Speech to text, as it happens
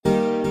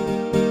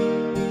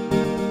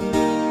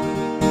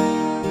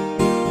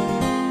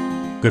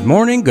Good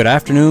morning, good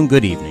afternoon,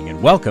 good evening, and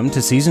welcome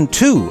to Season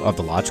 2 of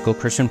the Logical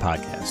Christian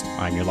Podcast.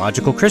 I'm your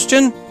Logical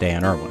Christian,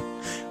 Dan Irwin.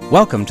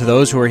 Welcome to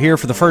those who are here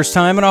for the first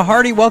time, and a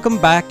hearty welcome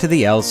back to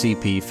the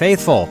LCP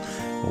faithful.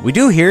 What we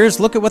do here is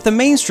look at what the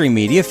mainstream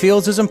media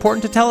feels is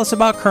important to tell us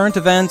about current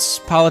events,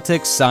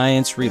 politics,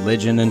 science,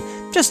 religion, and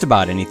just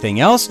about anything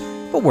else,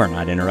 but we're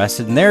not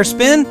interested in their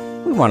spin.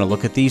 We want to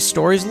look at these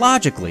stories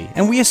logically,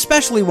 and we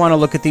especially want to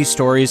look at these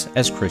stories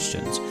as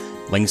Christians.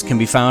 Links can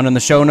be found in the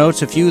show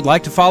notes if you'd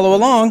like to follow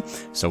along.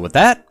 So with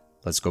that,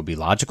 let's go be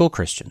logical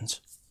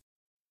Christians.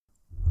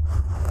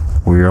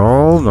 We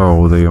all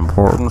know the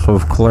importance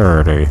of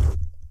clarity.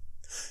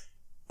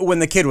 When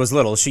the kid was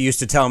little, she used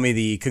to tell me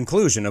the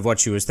conclusion of what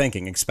she was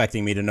thinking,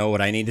 expecting me to know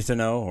what I needed to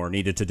know or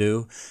needed to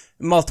do.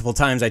 Multiple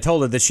times I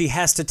told her that she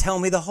has to tell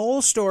me the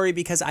whole story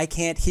because I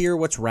can't hear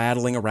what's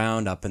rattling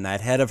around up in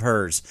that head of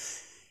hers.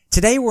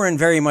 Today we're in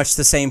very much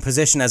the same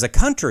position as a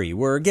country.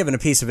 We're given a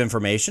piece of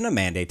information, a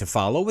mandate to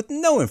follow, with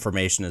no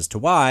information as to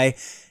why,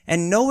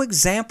 and no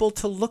example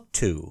to look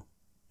to.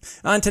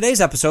 On today's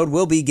episode,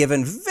 we'll be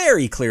given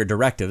very clear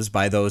directives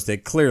by those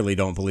that clearly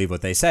don't believe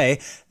what they say.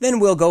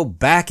 Then we'll go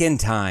back in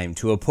time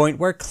to a point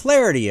where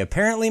clarity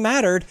apparently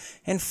mattered.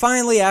 And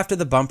finally, after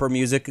the bumper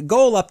music,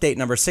 goal update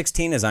number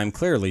 16, as I'm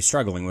clearly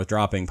struggling with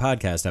dropping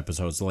podcast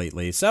episodes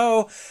lately.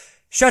 So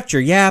shut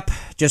your yap,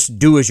 just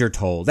do as you're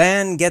told,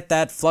 and get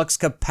that flux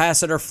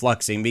capacitor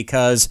fluxing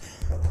because...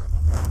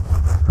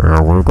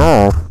 Here we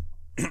go.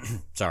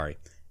 Sorry.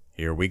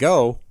 Here we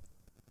go.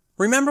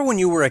 Remember when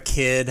you were a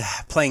kid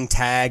playing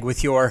tag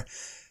with your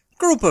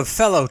group of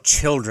fellow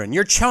children,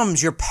 your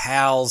chums, your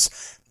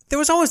pals? There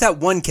was always that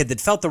one kid that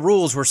felt the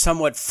rules were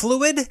somewhat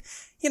fluid.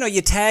 You know,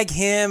 you tag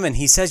him and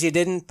he says you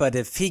didn't, but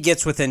if he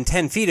gets within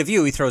 10 feet of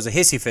you, he throws a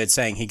hissy fit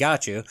saying he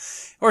got you.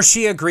 Or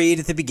she agreed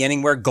at the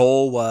beginning where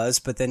goal was,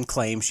 but then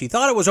claimed she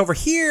thought it was over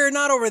here,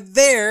 not over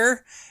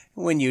there,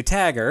 when you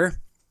tag her.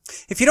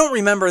 If you don't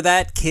remember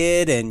that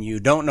kid and you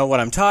don't know what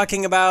I'm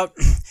talking about,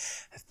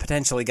 I've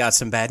potentially got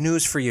some bad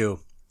news for you.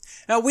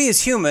 Now, we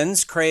as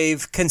humans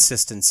crave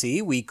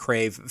consistency, we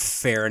crave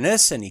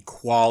fairness and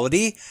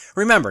equality.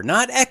 Remember,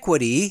 not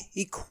equity,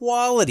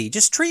 equality.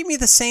 Just treat me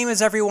the same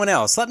as everyone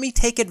else. Let me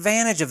take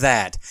advantage of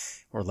that,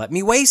 or let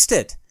me waste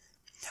it.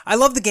 I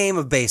love the game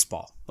of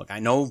baseball. Look, I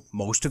know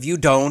most of you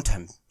don't.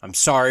 I'm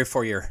sorry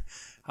for your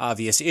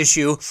obvious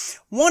issue.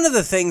 One of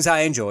the things I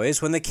enjoy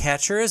is when the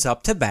catcher is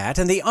up to bat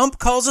and the ump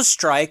calls a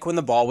strike when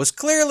the ball was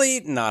clearly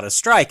not a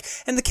strike,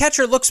 and the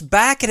catcher looks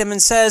back at him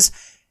and says,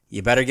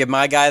 "You better give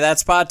my guy that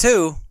spot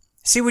too."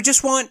 See, we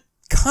just want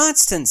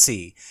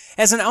constancy.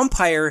 As an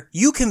umpire,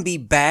 you can be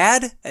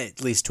bad,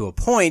 at least to a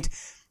point,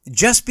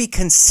 just be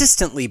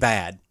consistently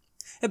bad.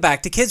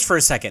 Back to kids for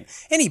a second.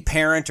 Any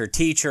parent or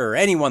teacher or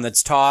anyone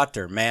that's taught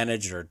or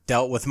managed or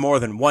dealt with more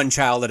than one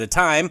child at a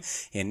time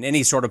in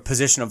any sort of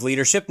position of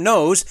leadership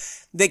knows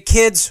that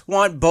kids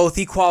want both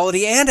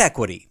equality and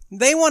equity.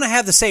 They want to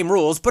have the same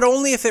rules, but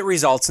only if it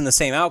results in the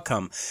same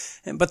outcome.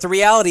 But the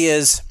reality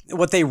is,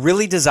 what they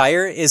really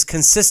desire is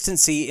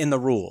consistency in the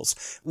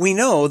rules. We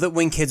know that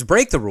when kids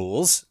break the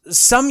rules,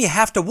 some you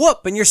have to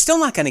whoop and you're still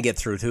not going to get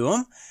through to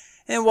them.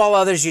 And while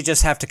others you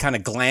just have to kind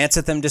of glance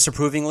at them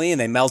disapprovingly and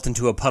they melt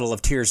into a puddle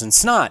of tears and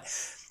snot.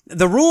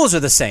 The rules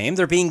are the same,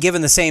 they're being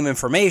given the same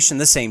information,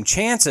 the same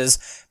chances,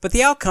 but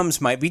the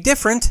outcomes might be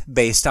different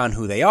based on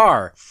who they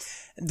are.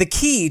 The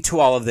key to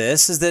all of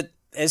this is that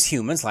as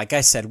humans, like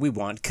I said, we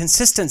want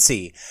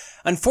consistency.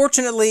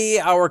 Unfortunately,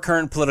 our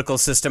current political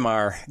system,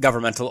 our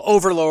governmental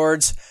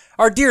overlords,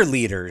 our dear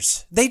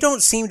leaders, they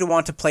don't seem to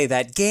want to play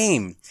that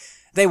game.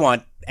 They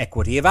want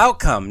equity of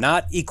outcome,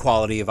 not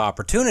equality of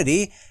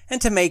opportunity,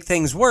 and to make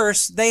things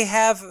worse, they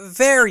have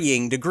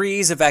varying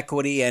degrees of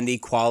equity and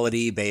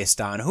equality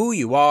based on who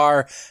you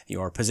are,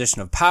 your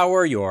position of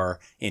power, your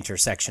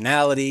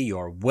intersectionality,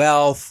 your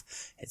wealth,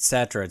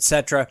 etc.,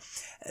 etc.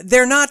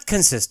 They're not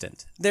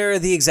consistent. They're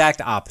the exact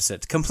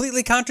opposite,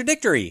 completely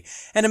contradictory.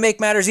 And to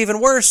make matters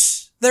even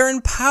worse, they're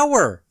in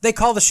power. They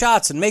call the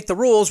shots and make the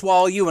rules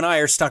while you and I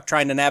are stuck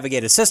trying to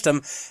navigate a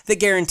system that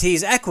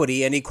guarantees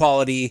equity and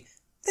equality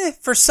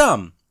for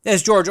some.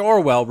 As George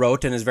Orwell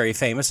wrote in his very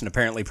famous and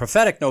apparently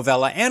prophetic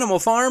novella Animal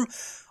Farm,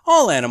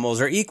 all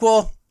animals are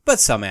equal, but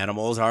some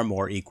animals are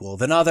more equal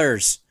than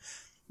others.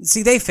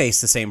 See, they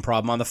face the same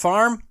problem on the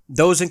farm.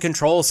 Those in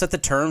control set the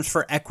terms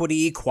for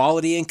equity,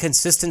 equality, and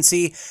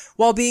consistency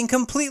while being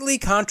completely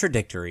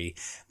contradictory.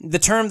 The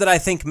term that I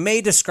think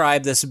may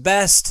describe this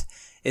best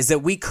is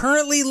that we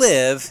currently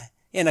live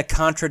in a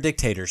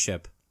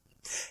contradictatorship.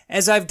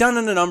 As I've done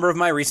in a number of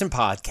my recent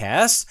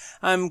podcasts,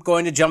 I'm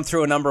going to jump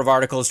through a number of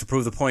articles to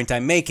prove the point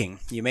I'm making.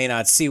 You may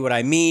not see what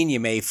I mean, you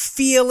may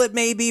feel it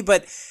maybe,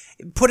 but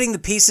putting the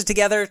pieces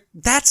together,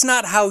 that's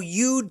not how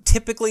you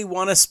typically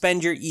want to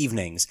spend your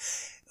evenings.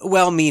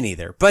 Well, me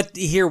neither, but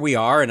here we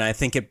are, and I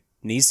think it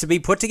needs to be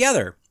put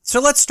together. So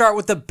let's start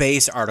with the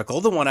base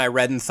article, the one I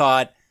read and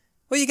thought,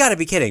 well, you gotta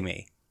be kidding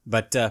me.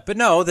 But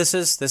no, this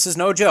is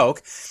no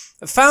joke.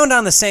 Found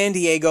on the San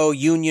Diego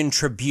Union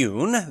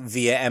Tribune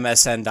via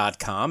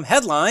MSN.com,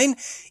 headline,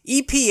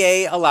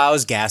 EPA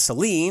allows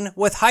gasoline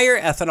with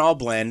higher ethanol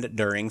blend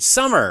during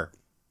summer.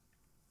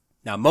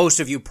 Now,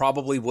 most of you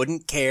probably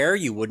wouldn't care.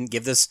 You wouldn't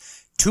give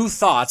this two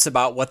thoughts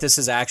about what this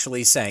is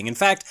actually saying. In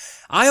fact,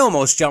 I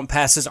almost jumped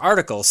past this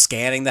article,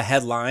 scanning the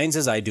headlines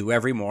as I do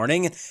every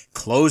morning, and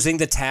closing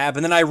the tab,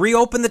 and then I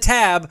reopened the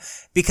tab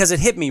because it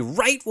hit me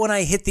right when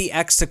I hit the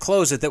X to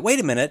close it that, wait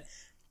a minute,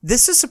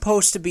 this is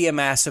supposed to be a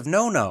massive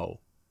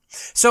no-no.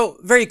 So,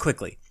 very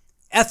quickly,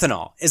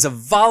 ethanol is a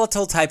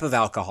volatile type of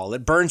alcohol.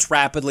 It burns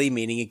rapidly,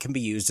 meaning it can be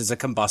used as a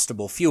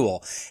combustible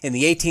fuel. In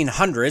the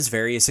 1800s,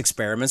 various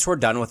experiments were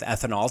done with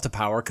ethanol to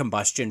power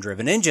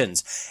combustion-driven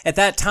engines. At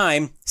that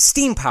time,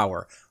 steam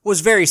power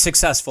was very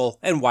successful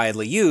and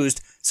widely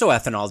used, so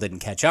ethanol didn't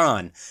catch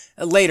on.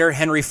 Later,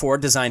 Henry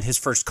Ford designed his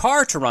first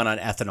car to run on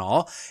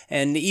ethanol,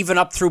 and even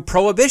up through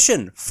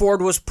Prohibition,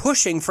 Ford was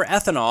pushing for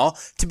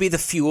ethanol to be the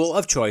fuel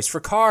of choice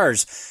for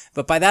cars.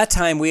 But by that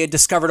time, we had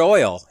discovered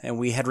oil, and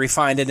we had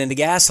refined it into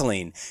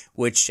gasoline,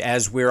 which,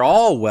 as we're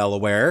all well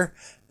aware,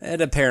 it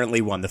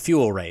apparently won the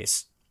fuel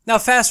race. Now,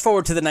 fast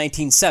forward to the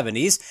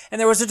 1970s, and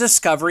there was a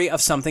discovery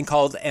of something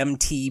called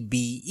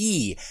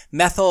MTBE,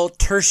 methyl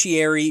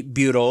tertiary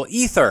butyl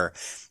ether.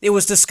 It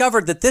was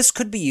discovered that this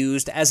could be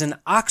used as an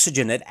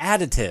oxygenate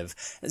additive,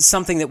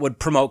 something that would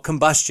promote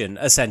combustion,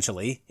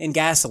 essentially, in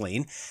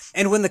gasoline.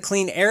 And when the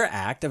Clean Air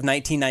Act of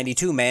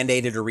 1992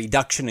 mandated a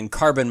reduction in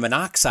carbon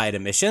monoxide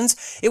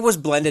emissions, it was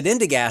blended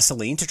into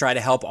gasoline to try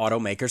to help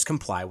automakers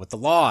comply with the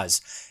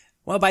laws.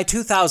 Well, by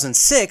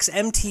 2006,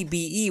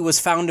 MTBE was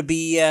found to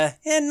be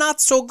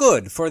not so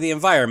good for the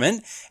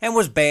environment and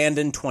was banned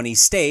in 20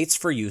 states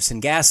for use in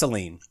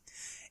gasoline.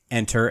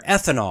 Enter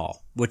ethanol,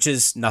 which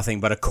is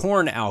nothing but a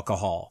corn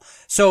alcohol.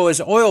 So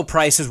as oil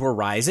prices were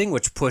rising,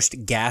 which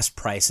pushed gas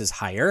prices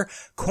higher,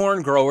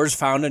 corn growers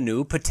found a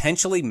new,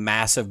 potentially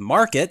massive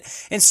market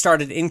and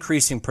started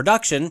increasing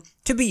production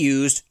to be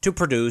used to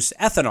produce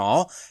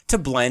ethanol to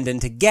blend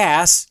into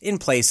gas in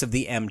place of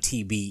the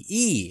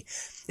MTBE.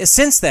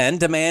 Since then,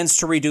 demands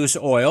to reduce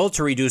oil,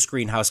 to reduce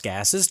greenhouse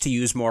gases, to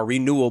use more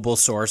renewable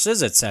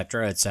sources,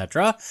 etc.,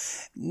 etc.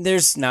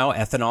 There's now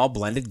ethanol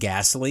blended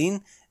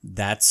gasoline.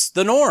 That's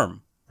the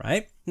norm,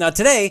 right? Now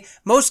today,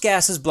 most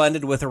gas is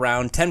blended with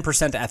around 10%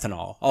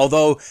 ethanol,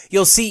 although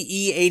you'll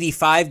see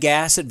E85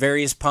 gas at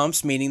various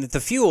pumps, meaning that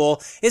the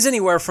fuel is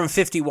anywhere from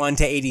 51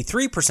 to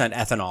 83%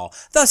 ethanol,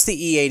 thus the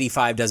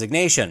E85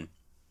 designation.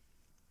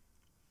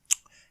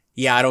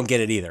 Yeah, I don't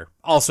get it either.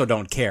 Also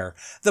don't care.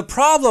 The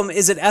problem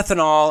is that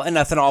ethanol and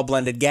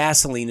ethanol-blended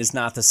gasoline is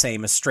not the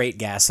same as straight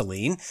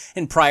gasoline,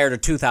 and prior to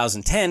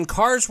 2010,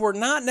 cars were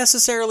not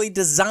necessarily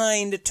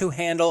designed to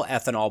handle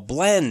ethanol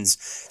blends.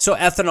 So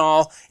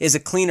ethanol is a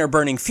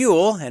cleaner-burning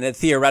fuel, and it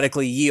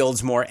theoretically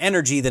yields more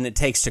energy than it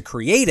takes to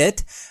create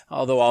it,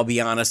 although I'll be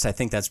honest, I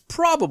think that's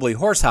probably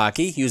horse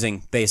hockey,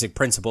 using basic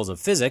principles of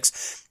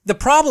physics. The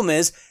problem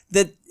is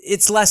that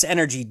it's less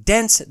energy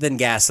dense than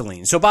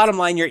gasoline. So bottom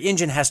line, your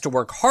engine has to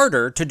work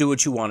harder to do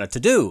what you want it to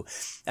do.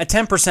 A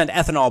 10%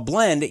 ethanol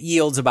blend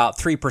yields about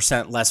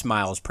 3% less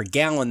miles per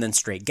gallon than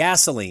straight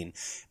gasoline,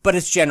 but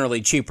it's generally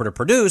cheaper to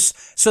produce,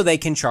 so they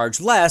can charge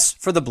less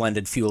for the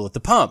blended fuel at the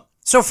pump.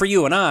 So for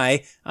you and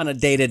I, on a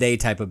day-to-day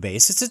type of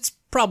basis, it's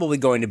probably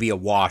going to be a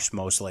wash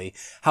mostly.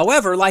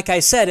 However, like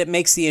I said, it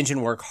makes the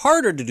engine work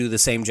harder to do the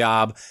same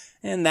job,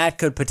 and that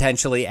could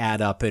potentially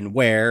add up in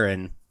wear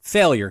and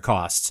failure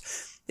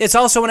costs. It's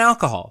also an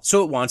alcohol,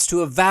 so it wants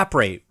to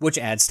evaporate, which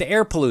adds to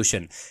air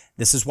pollution.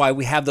 This is why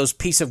we have those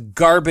piece of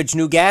garbage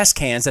new gas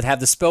cans that have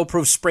the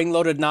spill-proof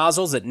spring-loaded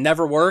nozzles that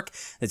never work,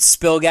 that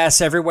spill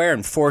gas everywhere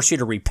and force you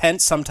to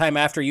repent sometime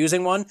after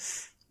using one.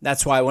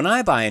 That's why when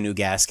I buy a new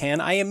gas can,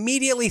 I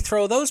immediately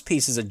throw those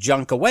pieces of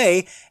junk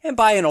away and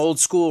buy an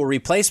old-school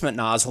replacement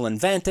nozzle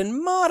and vent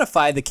and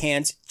modify the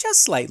cans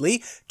just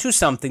slightly to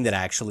something that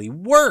actually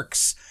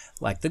works,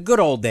 like the good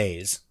old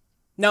days.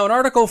 Now, an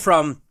article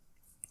from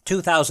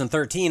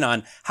 2013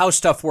 on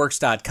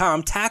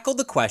HowStuffWorks.com tackled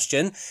the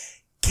question,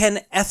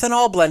 can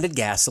ethanol-blended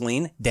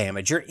gasoline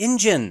damage your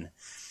engine?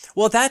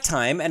 Well, at that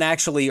time, and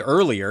actually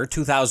earlier,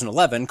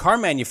 2011, car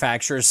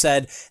manufacturers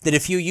said that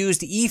if you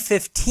used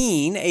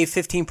E15, a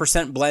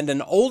 15% blend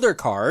in older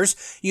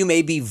cars, you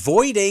may be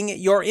voiding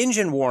your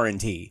engine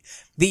warranty.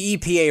 The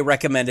EPA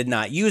recommended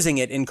not using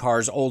it in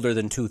cars older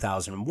than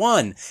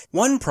 2001.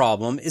 One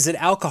problem is that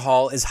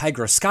alcohol is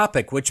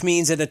hygroscopic, which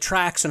means it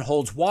attracts and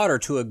holds water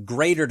to a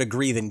greater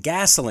degree than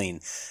gasoline.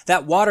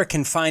 That water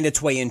can find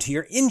its way into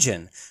your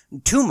engine.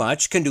 Too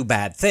much can do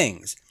bad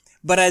things.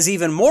 But as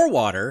even more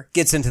water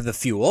gets into the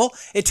fuel,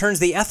 it turns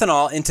the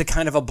ethanol into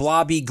kind of a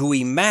blobby,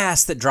 gooey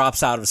mass that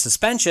drops out of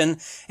suspension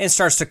and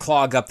starts to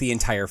clog up the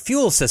entire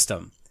fuel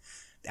system.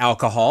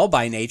 Alcohol,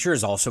 by nature,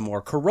 is also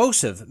more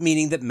corrosive,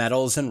 meaning that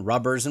metals and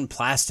rubbers and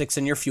plastics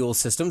in your fuel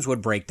systems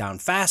would break down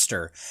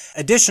faster.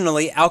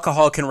 Additionally,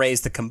 alcohol can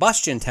raise the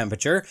combustion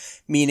temperature,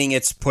 meaning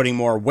it's putting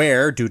more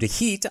wear due to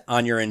heat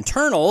on your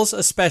internals,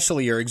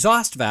 especially your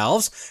exhaust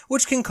valves,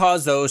 which can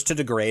cause those to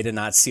degrade and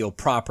not seal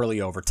properly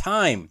over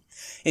time.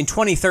 In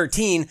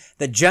 2013,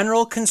 the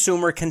general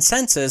consumer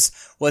consensus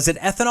was that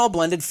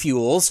ethanol-blended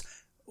fuels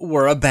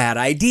were a bad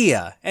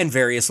idea, and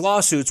various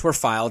lawsuits were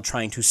filed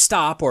trying to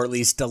stop or at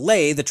least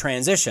delay the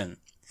transition.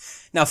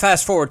 Now,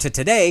 fast forward to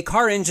today,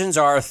 car engines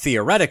are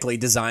theoretically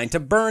designed to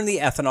burn the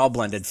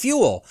ethanol-blended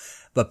fuel.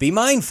 But be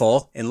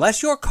mindful,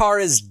 unless your car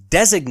is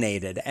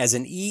designated as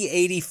an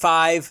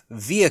E85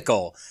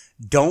 vehicle,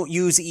 don't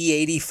use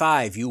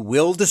E85. You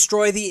will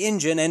destroy the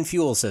engine and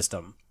fuel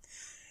system.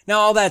 Now,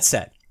 all that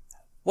said,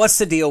 what's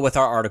the deal with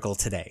our article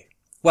today?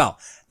 Well,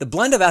 the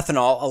blend of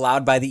ethanol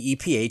allowed by the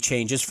EPA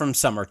changes from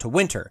summer to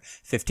winter,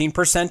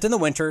 15% in the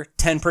winter,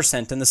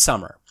 10% in the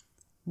summer.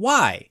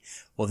 Why?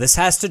 Well, this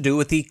has to do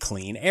with the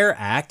Clean Air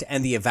Act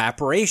and the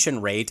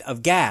evaporation rate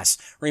of gas.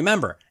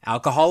 Remember,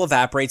 alcohol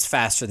evaporates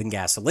faster than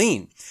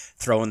gasoline.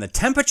 Throw in the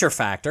temperature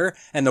factor,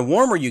 and the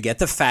warmer you get,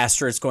 the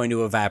faster it's going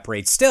to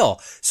evaporate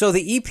still. So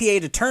the EPA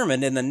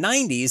determined in the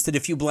 90s that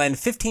if you blend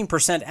 15%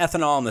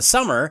 ethanol in the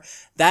summer,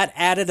 that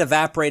added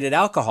evaporated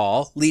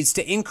alcohol leads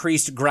to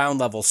increased ground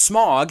level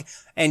smog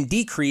and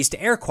decreased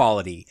air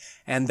quality.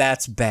 And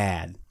that's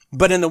bad.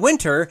 But in the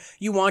winter,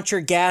 you want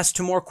your gas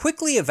to more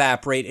quickly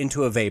evaporate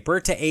into a vapor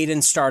to aid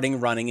in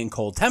starting running in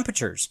cold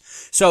temperatures.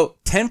 So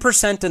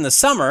 10% in the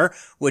summer,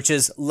 which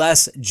is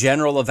less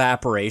general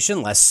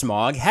evaporation, less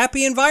smog,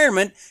 happy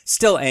environment,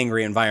 still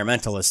angry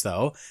environmentalists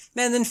though,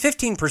 and then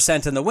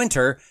 15% in the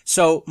winter,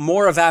 so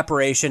more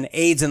evaporation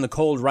aids in the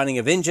cold running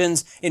of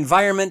engines,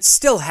 environment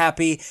still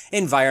happy,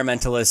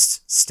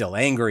 environmentalists still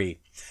angry.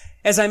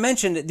 As I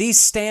mentioned, these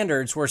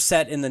standards were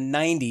set in the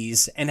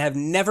 90s and have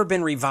never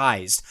been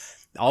revised.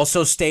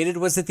 Also stated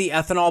was that the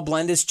ethanol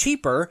blend is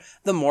cheaper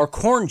the more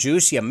corn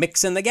juice you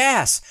mix in the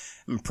gas.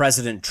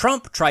 President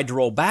Trump tried to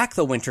roll back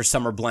the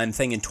winter-summer blend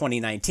thing in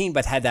 2019,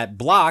 but had that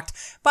blocked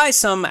by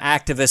some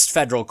activist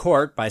federal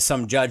court, by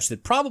some judge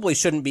that probably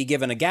shouldn't be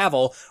given a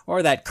gavel,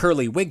 or that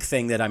curly wig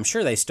thing that I'm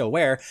sure they still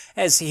wear,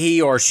 as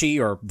he or she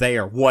or they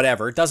or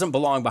whatever doesn't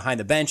belong behind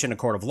the bench in a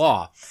court of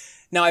law.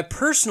 Now, I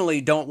personally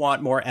don't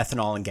want more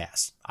ethanol in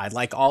gas. I'd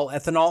like all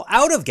ethanol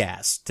out of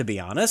gas, to be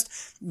honest,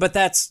 but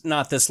that's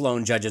not this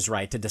lone judge's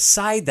right to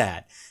decide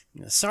that.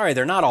 Sorry,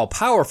 they're not all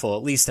powerful,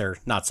 at least they're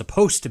not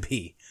supposed to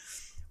be.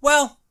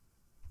 Well,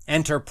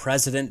 enter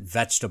President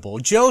Vegetable,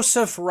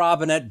 Joseph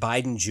Robinette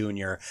Biden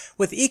Jr.,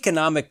 with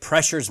economic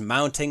pressures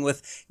mounting,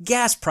 with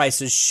gas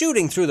prices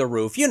shooting through the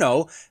roof,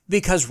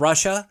 because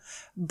Russia.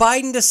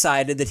 Biden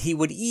decided that he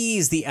would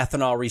ease the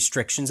ethanol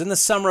restrictions in the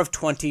summer of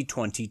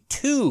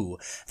 2022.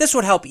 This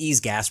would help ease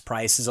gas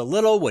prices a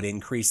little, would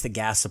increase the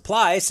gas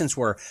supply since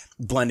we're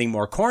blending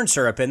more corn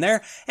syrup in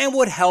there, and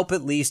would help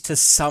at least to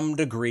some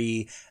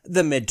degree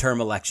the midterm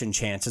election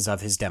chances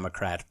of his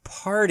Democrat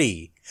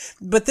Party.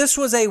 But this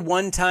was a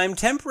one-time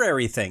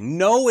temporary thing,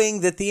 knowing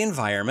that the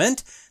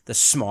environment, the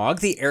smog,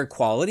 the air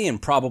quality,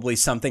 and probably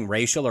something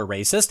racial or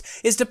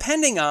racist is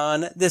depending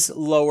on this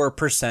lower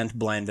percent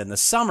blend in the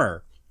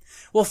summer.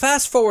 Well,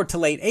 fast forward to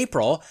late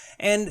April,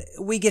 and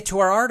we get to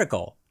our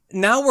article.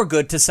 Now we're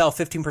good to sell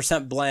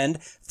 15%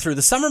 blend through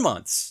the summer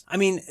months. I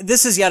mean,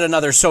 this is yet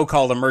another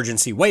so-called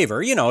emergency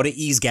waiver, to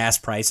ease gas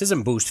prices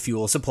and boost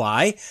fuel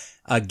supply.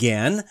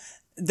 Again,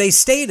 they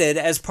stated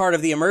as part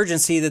of the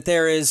emergency that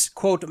there is,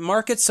 quote,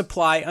 market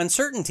supply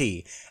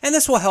uncertainty, and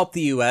this will help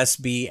the U.S.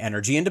 be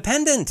energy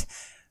independent,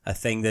 a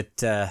thing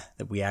that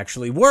we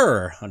actually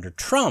were under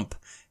Trump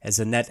as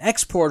a net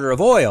exporter of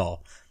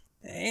oil.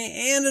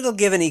 And it'll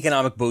give an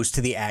economic boost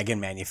to the ag and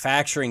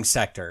manufacturing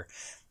sector.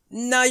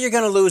 Now you're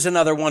going to lose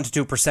another 1%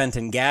 to 2%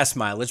 in gas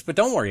mileage, but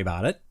don't worry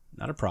about it.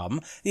 Not a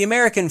problem. The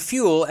American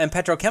Fuel and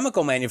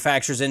Petrochemical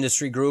Manufacturers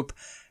Industry Group,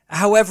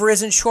 however,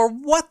 isn't sure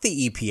what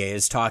the EPA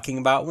is talking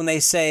about when they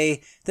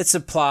say that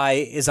supply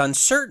is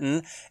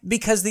uncertain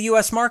because the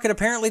U.S. market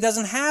apparently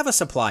doesn't have a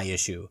supply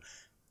issue.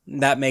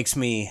 That makes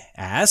me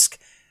ask,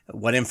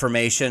 what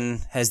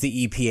information has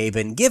the EPA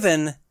been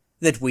given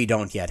that we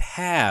don't yet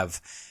have?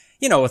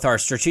 With our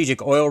strategic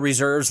oil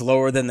reserves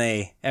lower than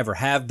they ever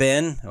have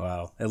been,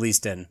 well, at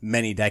least in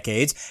many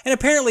decades, and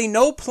apparently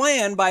no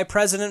plan by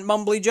President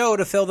Mumbly Joe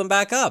to fill them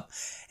back up.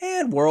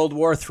 And World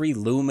War III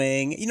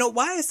looming.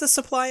 Why is the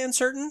supply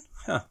uncertain?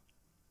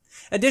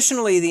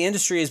 Additionally, the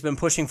industry has been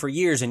pushing for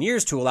years and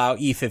years to allow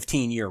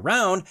E15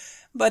 year-round,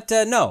 but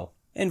no.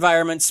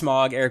 Environment,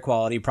 smog, air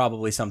quality,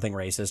 probably something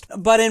racist.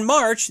 But in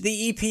March,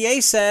 the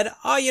EPA said,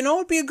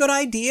 it'd be a good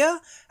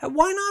idea.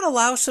 Why not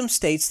allow some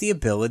states the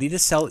ability to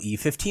sell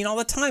E15 all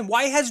the time?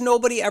 Why has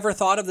nobody ever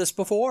thought of this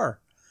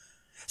before?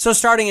 So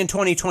starting in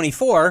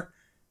 2024,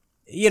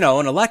 an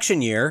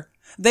election year,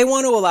 they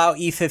want to allow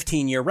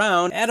E15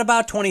 year-round at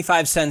about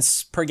 25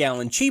 cents per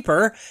gallon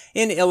cheaper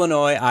in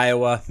Illinois,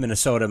 Iowa,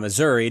 Minnesota,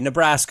 Missouri,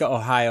 Nebraska,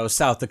 Ohio,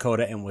 South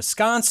Dakota, and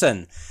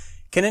Wisconsin.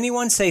 Can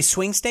anyone say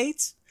swing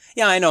states?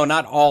 Yeah, I know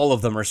not all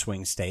of them are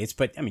swing states,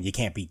 but you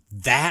can't be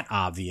that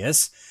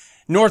obvious.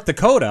 North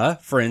Dakota,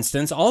 for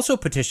instance, also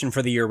petitioned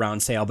for the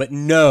year-round sale, but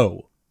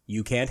no,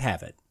 you can't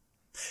have it.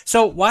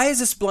 So why is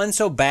this blend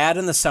so bad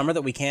in the summer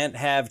that we can't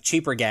have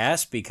cheaper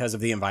gas because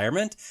of the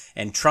environment?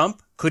 And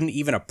Trump couldn't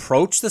even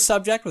approach the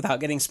subject without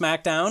getting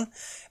smacked down?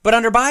 But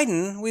under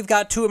Biden, we've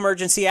got 2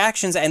 emergency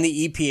actions and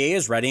the EPA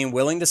is ready and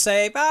willing to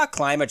say,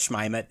 climate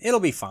schmimate, it'll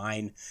be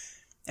fine.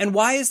 And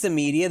why is the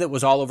media that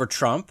was all over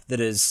Trump,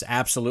 that is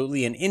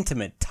absolutely in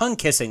intimate,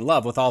 tongue-kissing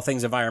love with all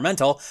things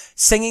environmental,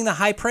 singing the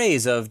high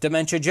praise of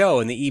Dementia Joe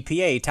and the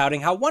EPA,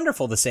 touting how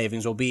wonderful the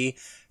savings will be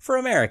for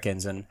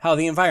Americans and how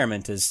the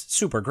environment is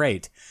super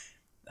great?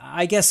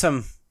 I guess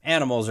some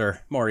animals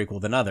are more equal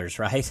than others,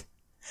 right?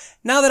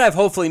 Now that I've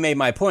hopefully made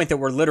my point that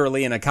we're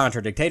literally in a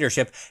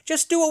contra-dictatorship,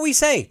 just do what we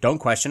say. Don't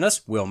question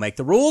us. We'll make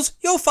the rules.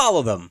 You'll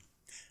follow them.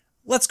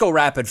 Let's go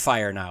rapid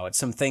fire now at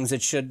some things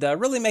that should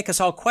really make us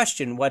all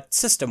question what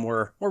system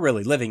we're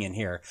really living in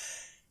here.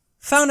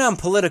 Found on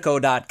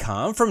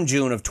Politico.com from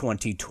June of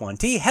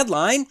 2020,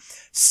 headline,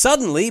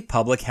 Suddenly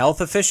Public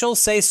Health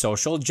Officials Say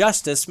Social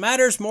Justice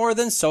Matters More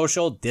Than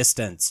Social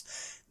Distance.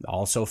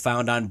 Also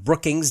found on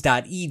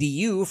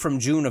Brookings.edu from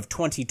June of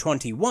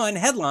 2021,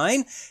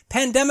 headline,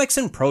 Pandemics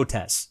and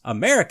Protests.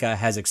 America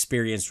has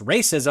experienced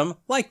racism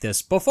like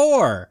this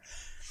before.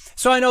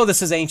 So I know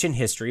this is ancient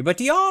history, but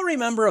do y'all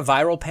remember a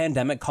viral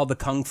pandemic called the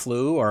Kung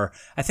Flu, or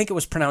I think it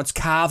was pronounced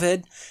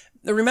COVID?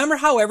 Remember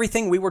how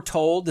everything we were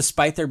told,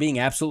 despite there being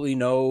absolutely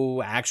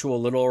no actual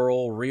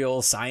literal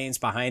real science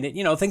behind it,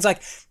 things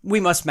like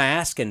we must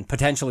mask and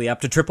potentially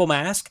up to triple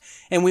mask,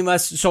 and we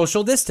must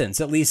social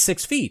distance at least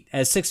 6 feet,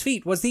 as 6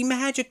 feet was the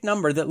magic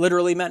number that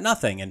literally meant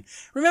nothing. And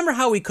remember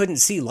how we couldn't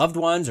see loved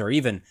ones or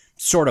even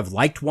sort of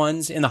liked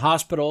ones in the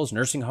hospitals,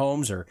 nursing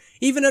homes, or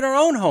even at our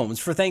own homes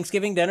for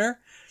Thanksgiving dinner?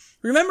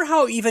 Remember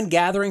how even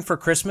gathering for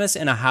Christmas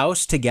in a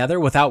house together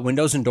without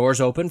windows and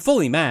doors open,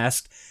 fully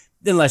masked,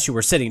 unless you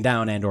were sitting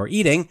down and or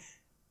eating,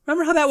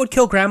 remember how that would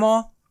kill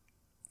grandma?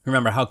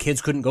 Remember how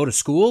kids couldn't go to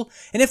school?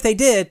 And if they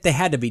did, they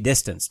had to be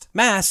distanced.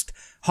 Masked,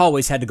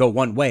 hallways had to go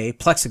one way,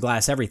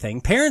 plexiglass everything.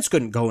 Parents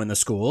couldn't go in the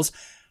schools.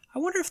 I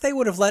wonder if they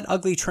would have let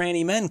ugly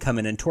tranny men come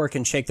in and twerk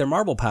and shake their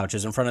marble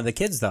pouches in front of the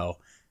kids, though.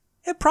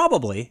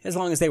 Probably, as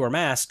long as they were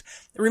masked.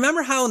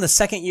 Remember how in the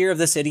second year of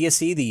this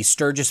idiocy, the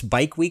Sturgis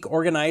Bike Week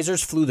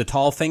organizers flew the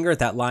tall finger at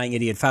that lying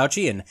idiot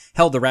Fauci and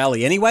held the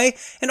rally anyway?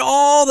 And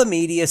all the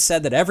media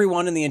said that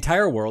everyone in the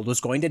entire world was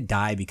going to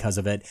die because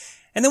of it.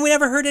 And then we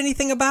never heard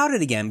anything about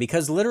it again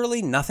because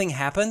literally nothing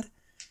happened?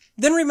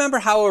 Then remember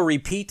how a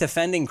repeat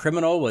offending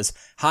criminal was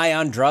high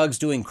on drugs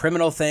doing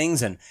criminal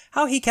things and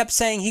how he kept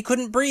saying he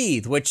couldn't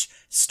breathe, which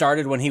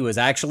started when he was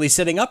actually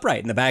sitting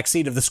upright in the back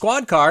seat of the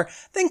squad car,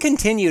 then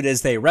continued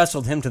as they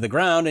wrestled him to the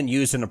ground and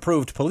used an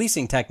approved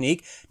policing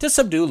technique to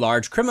subdue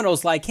large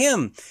criminals like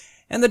him.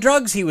 And the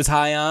drugs he was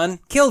high on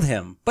killed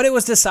him, but it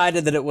was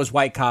decided that it was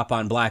white cop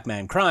on black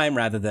man crime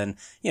rather than,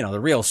 the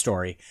real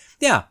story.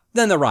 Yeah,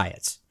 then the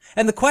riots.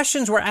 And the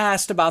questions were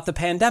asked about the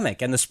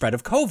pandemic and the spread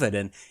of COVID,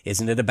 and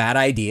isn't it a bad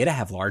idea to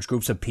have large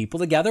groups of people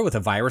together with a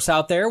virus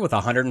out there with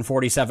a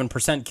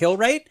 147% kill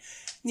rate?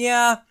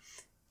 Yeah.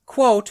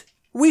 Quote,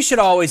 we should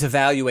always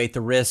evaluate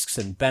the risks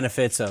and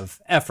benefits of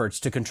efforts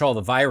to control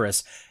the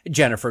virus,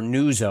 Jennifer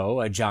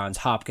Nuzzo, a Johns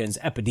Hopkins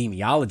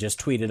epidemiologist,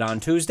 tweeted on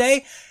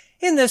Tuesday.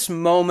 In this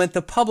moment,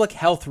 the public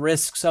health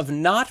risks of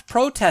not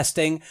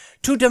protesting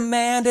to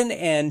demand an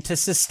end to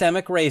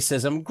systemic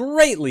racism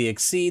greatly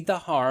exceed the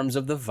harms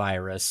of the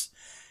virus.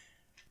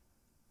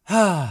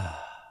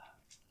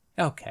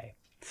 Okay.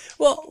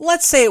 Well,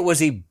 let's say it was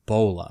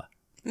Ebola.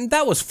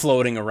 That was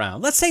floating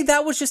around. Let's say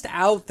that was just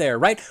out there,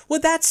 right?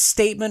 Would that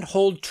statement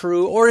hold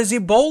true, or is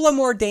Ebola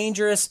more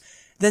dangerous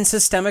than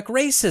systemic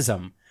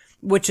racism,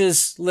 which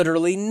is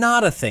literally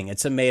not a thing?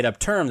 It's a made-up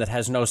term that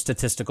has no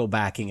statistical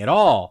backing at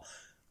all.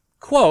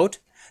 Quote,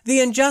 the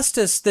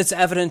injustice that's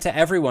evident to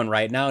everyone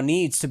right now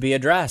needs to be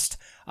addressed.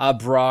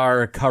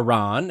 Abrar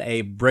Karan,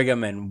 a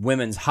Brigham and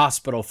Women's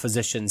Hospital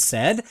physician,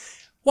 said,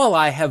 while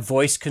I have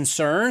voiced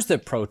concerns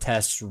that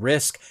protests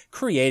risk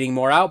creating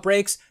more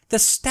outbreaks, the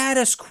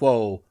status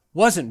quo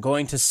wasn't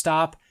going to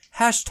stop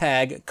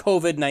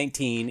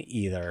 #COVID-19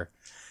 either.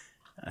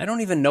 I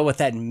don't even know what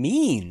that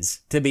means,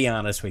 to be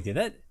honest with you.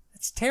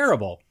 That's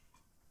terrible.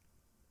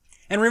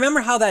 And remember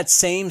how that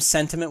same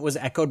sentiment was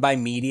echoed by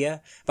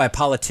media, by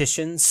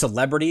politicians,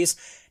 celebrities?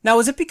 Now,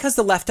 is it because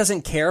the left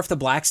doesn't care if the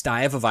blacks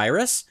die of a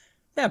virus?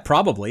 Yeah,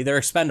 probably. They're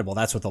expendable.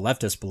 That's what the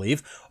leftists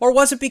believe. Or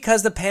was it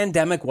because the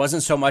pandemic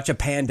wasn't so much a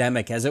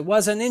pandemic as it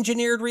was an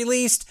engineered,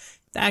 released,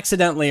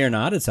 accidentally or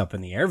not, it's up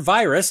in the air,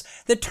 virus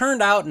that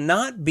turned out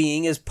not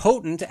being as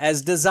potent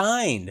as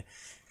designed?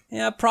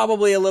 Yeah,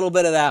 probably a little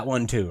bit of that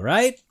one too,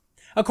 right?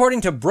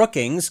 According to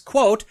Brookings,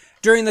 quote,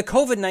 during the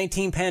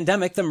COVID-19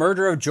 pandemic, the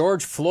murder of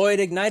George Floyd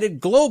ignited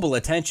global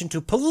attention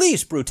to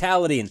police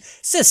brutality and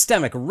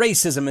systemic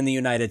racism in the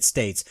United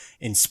States.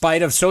 In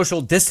spite of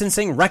social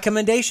distancing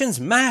recommendations,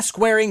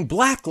 mask-wearing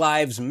Black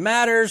Lives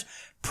Matters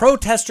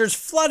protesters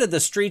flooded the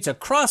streets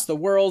across the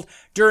world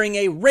during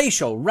a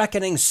racial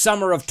reckoning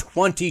summer of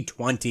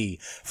 2020.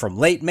 From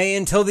late May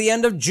until the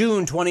end of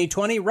June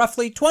 2020,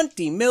 roughly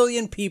 20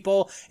 million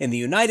people in the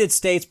United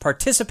States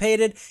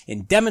participated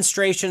in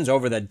demonstrations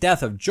over the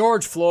death of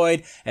George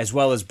Floyd, as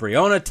well as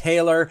Breonna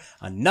Taylor,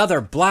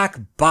 another black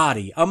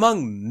body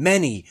among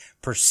many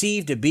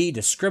perceived to be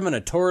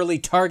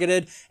discriminatorily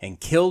targeted and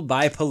killed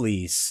by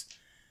police.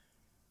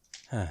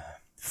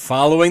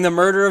 Following the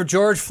murder of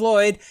George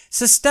Floyd,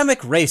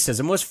 systemic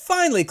racism was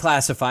finally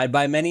classified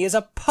by many as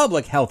a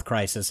public health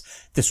crisis.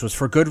 This was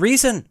for good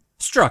reason.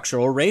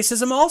 Structural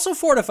racism also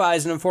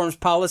fortifies and informs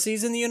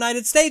policies in the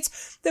United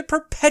States that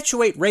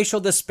perpetuate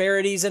racial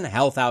disparities in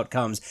health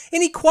outcomes,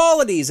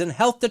 inequalities in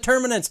health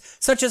determinants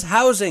such as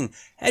housing,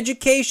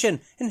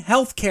 education, and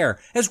healthcare,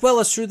 as well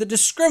as through the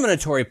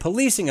discriminatory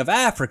policing of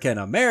African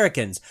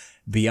Americans.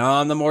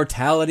 Beyond the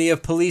mortality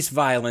of police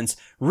violence,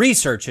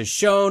 research has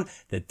shown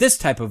that this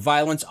type of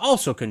violence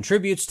also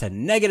contributes to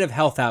negative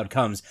health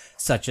outcomes,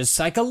 such as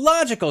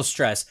psychological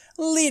stress,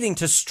 leading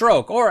to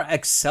stroke or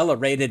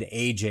accelerated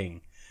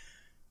aging.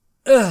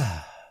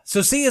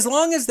 So see, as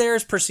long as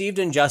there's perceived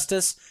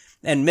injustice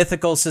and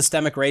mythical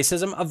systemic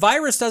racism, a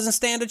virus doesn't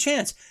stand a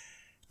chance.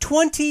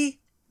 20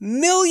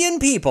 million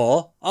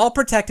people, all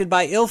protected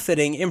by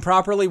ill-fitting,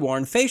 improperly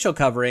worn facial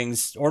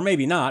coverings, or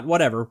maybe not,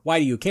 whatever, why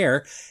do you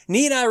care?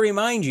 Need I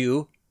remind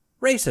you,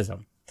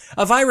 racism.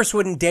 A virus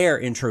wouldn't dare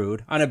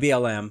intrude on a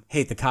BLM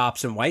Hate the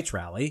Cops and Whites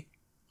rally.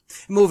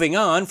 Moving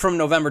on, from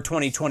November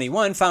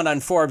 2021, found on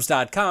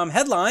Forbes.com,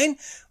 headline,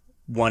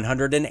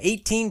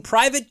 118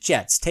 private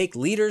jets take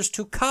leaders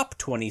to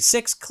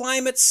COP26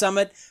 climate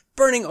summit,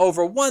 burning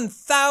over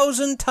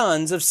 1,000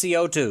 tons of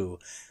CO2.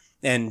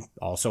 And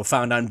also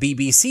found on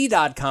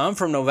BBC.com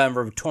from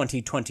November of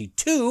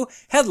 2022,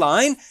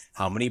 headline,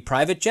 how many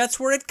private jets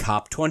were at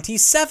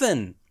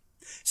COP27?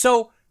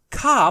 So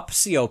COP,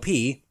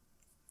 C-O-P,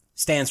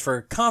 stands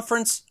for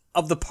Conference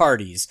of the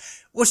Parties,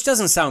 which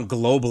doesn't sound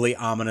globally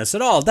ominous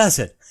at all, does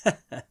it?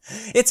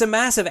 It's a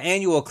massive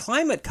annual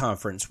climate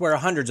conference where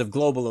hundreds of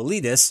global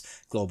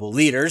elitists, global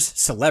leaders,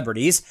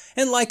 celebrities,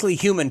 and likely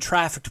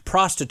human-trafficked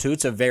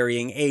prostitutes of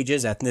varying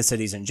ages,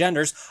 ethnicities, and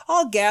genders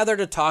all gather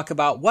to talk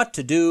about what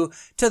to do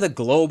to the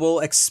global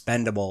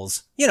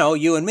expendables. You know,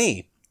 you and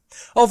me.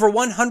 Over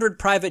 100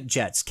 private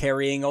jets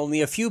carrying only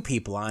a few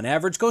people on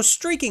average go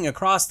streaking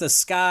across the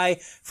sky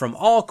from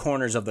all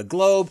corners of the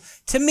globe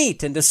to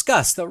meet and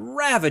discuss the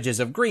ravages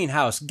of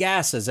greenhouse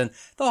gases and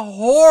the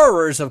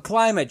horrors of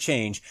climate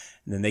change.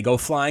 And then they go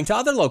flying to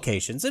other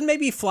locations and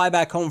maybe fly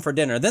back home for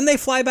dinner. Then they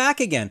fly back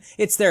again.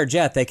 It's their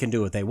jet. They can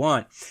do what they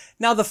want.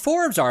 Now, the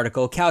Forbes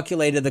article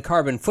calculated the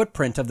carbon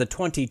footprint of the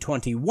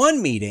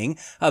 2021 meeting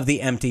of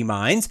the Empty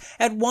Minds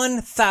at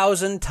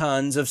 1,000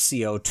 tons of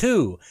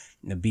CO2.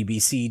 The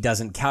BBC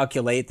doesn't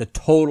calculate the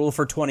total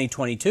for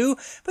 2022,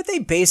 but they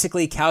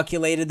basically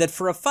calculated that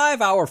for a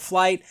 5-hour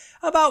flight,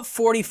 about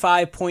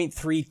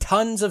 45.3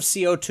 tons of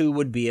CO2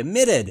 would be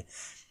emitted.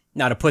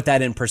 Now, to put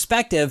that in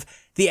perspective,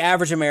 the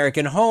average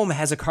American home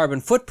has a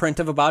carbon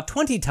footprint of about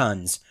 20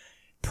 tons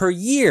per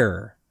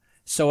year.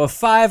 So a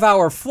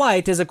 5-hour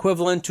flight is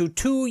equivalent to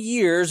 2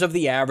 years of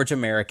the average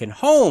American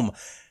home.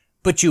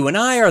 But you and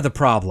I are the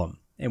problem.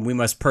 And we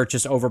must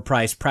purchase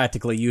overpriced,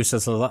 practically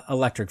useless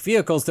electric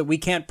vehicles that we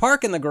can't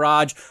park in the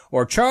garage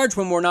or charge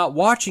when we're not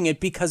watching it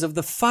because of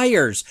the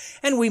fires.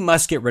 And we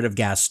must get rid of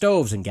gas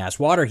stoves and gas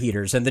water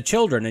heaters and the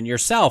children and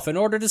yourself in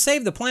order to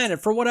save the planet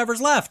for whatever's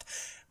left.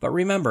 But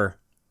remember,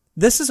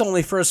 this is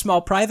only for a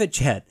small private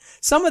jet.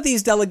 Some of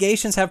these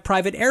delegations have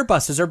private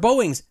Airbuses or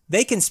Boeings.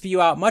 They can spew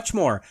out much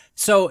more.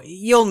 So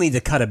you'll need to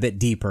cut a bit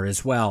deeper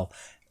as well.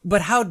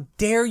 But how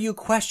dare you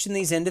question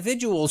these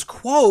individuals?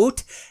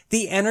 Quote,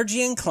 the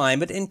Energy and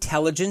Climate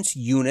Intelligence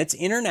Unit's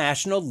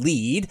international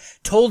lead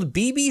told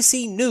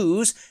BBC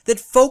News that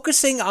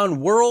focusing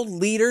on world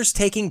leaders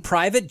taking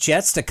private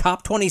jets to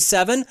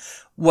COP27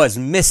 was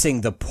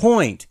missing the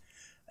point.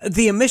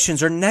 The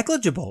emissions are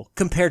negligible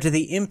compared to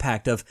the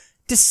impact of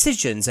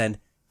decisions and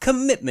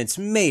commitments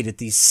made at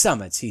these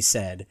summits, he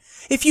said.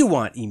 If you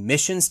want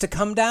emissions to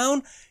come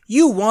down,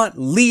 you want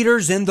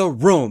leaders in the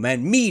room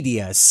and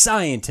media,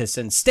 scientists,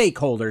 and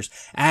stakeholders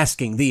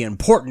asking the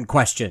important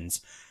questions.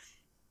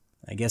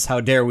 I guess how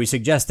dare we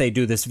suggest they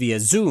do this via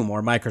Zoom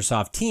or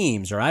Microsoft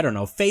Teams or, I don't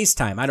know,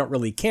 FaceTime. I don't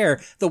really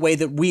care, the way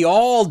that we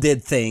all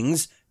did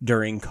things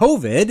during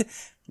COVID.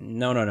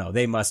 No.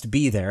 They must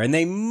be there, and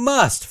they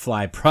must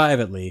fly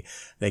privately.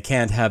 They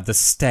can't have the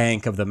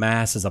stank of the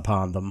masses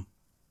upon them.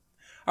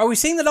 Are we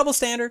seeing the double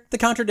standard, the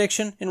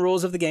contradiction in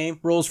rules of the game?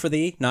 Rules for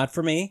thee, not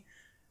for me.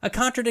 A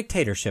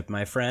contradictatorship,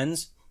 my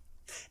friends.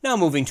 Now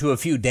moving to a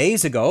few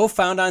days ago,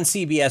 found on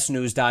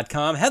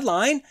CBSNews.com,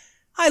 headline,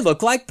 I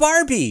look like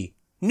Barbie.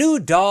 New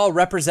doll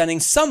representing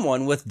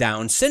someone with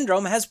Down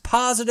syndrome has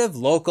positive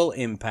local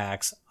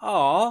impacts.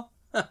 Aw.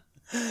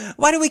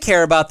 Why do we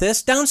care about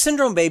this? Down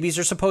syndrome babies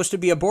are supposed to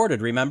be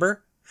aborted,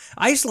 remember?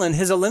 Iceland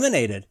has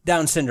eliminated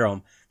Down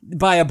syndrome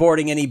by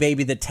aborting any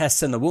baby that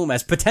tests in the womb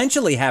as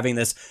potentially having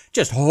this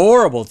just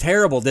horrible,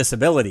 terrible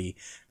disability.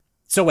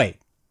 So wait,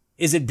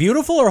 Is it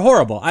beautiful or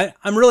horrible?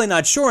 I'm really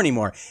not sure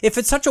anymore. If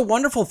it's such a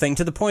wonderful thing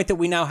to the point that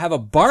we now have a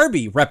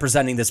Barbie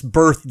representing this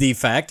birth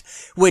defect,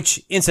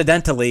 which,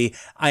 incidentally,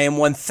 I am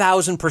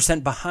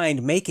 1,000%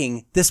 behind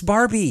making this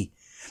Barbie,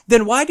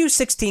 then why do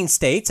 16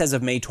 states, as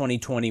of May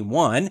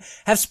 2021,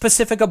 have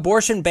specific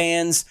abortion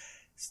bans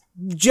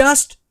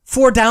just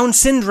for Down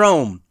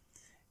syndrome?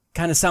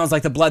 Kind of sounds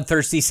like the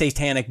bloodthirsty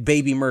satanic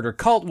baby murder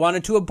cult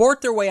wanted to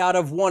abort their way out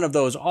of one of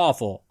those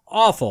awful,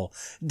 awful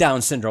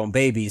Down syndrome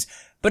babies.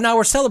 But now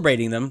we're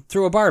celebrating them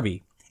through a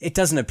Barbie. It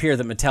doesn't appear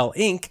that Mattel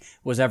Inc.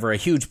 was ever a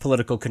huge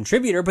political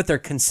contributor, but they're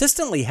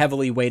consistently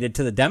heavily weighted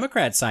to the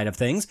Democrat side of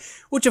things,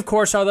 which of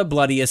course are the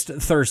bloodiest,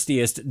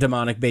 thirstiest,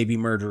 demonic baby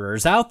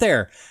murderers out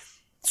there.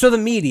 So the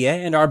media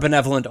and our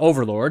benevolent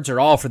overlords are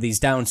all for these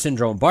Down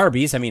syndrome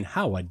Barbies. I mean,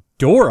 how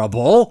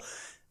adorable!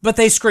 But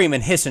they scream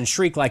and hiss and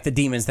shriek like the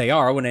demons they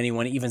are when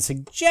anyone even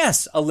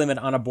suggests a limit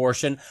on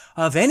abortion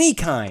of any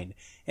kind.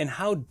 And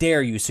how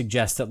dare you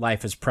suggest that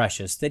life is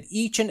precious, that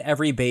each and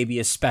every baby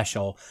is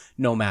special,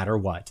 no matter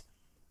what?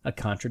 A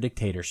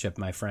contradictatorship,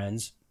 my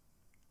friends.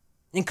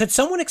 And could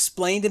someone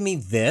explain to me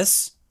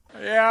this?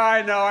 Yeah,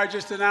 I know. I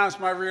just announced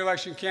my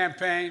re-election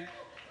campaign.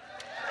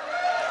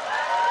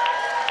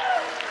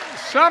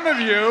 Some of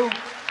you...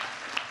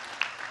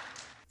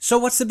 So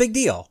what's the big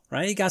deal,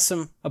 right? He got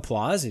some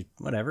applause,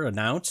 whatever,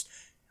 announced.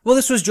 Well,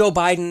 this was Joe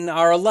Biden,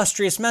 our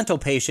illustrious mental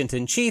patient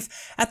in chief,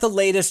 at the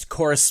latest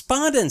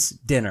Correspondents'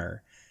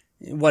 Dinner.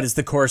 What is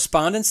the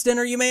Correspondents'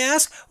 Dinner, you may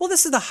ask? Well,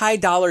 this is the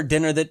high-dollar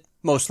dinner that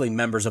mostly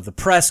members of the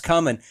press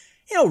come and,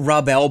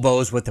 rub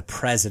elbows with the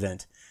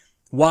president.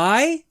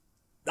 Why?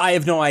 I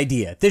have no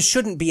idea. This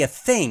shouldn't be a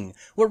thing.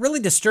 What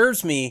really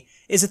disturbs me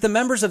is that the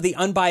members of the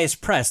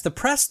unbiased press, the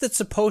press that's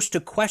supposed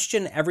to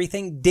question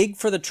everything, dig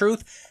for the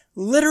truth,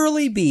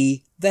 literally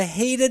be the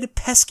hated,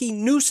 pesky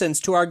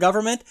nuisance to our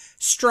government,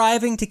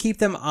 striving to keep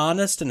them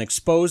honest and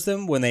expose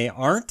them when they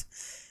aren't.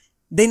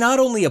 They not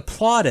only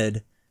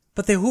applauded,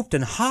 but they whooped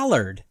and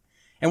hollered.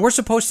 And we're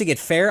supposed to get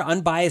fair,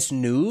 unbiased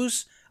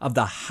news of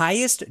the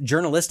highest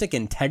journalistic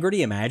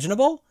integrity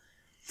imaginable?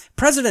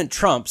 President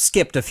Trump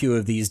skipped a few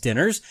of these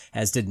dinners,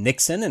 as did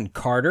Nixon and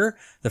Carter.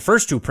 The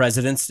first two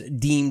presidents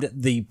deemed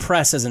the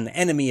press as an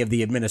enemy of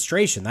the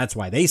administration. That's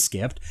why they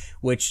skipped,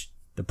 which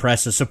the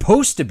press is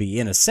supposed to be,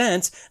 in a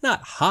sense,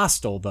 not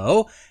hostile,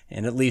 though.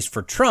 And at least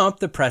for Trump,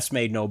 the press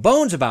made no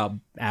bones about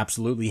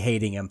absolutely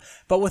hating him.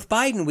 But with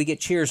Biden, we get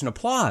cheers and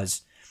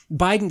applause.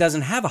 Biden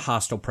doesn't have a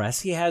hostile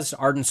press. He has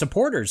ardent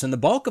supporters and the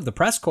bulk of the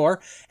press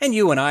corps, and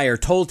you and I are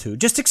told to,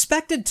 just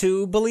expected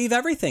to, believe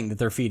everything that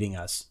they're feeding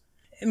us.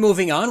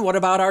 Moving on, what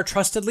about our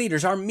trusted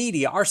leaders, our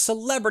media, our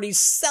celebrities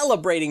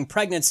celebrating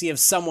pregnancy of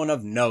someone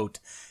of note?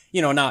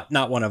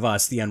 Not one of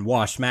us, the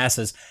unwashed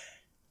masses.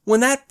 When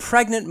that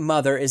pregnant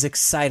mother is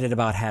excited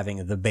about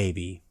having the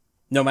baby,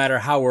 no matter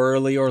how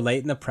early or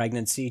late in the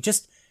pregnancy,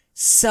 just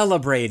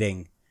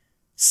celebrating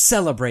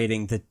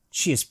that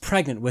she is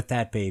pregnant with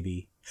that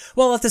baby.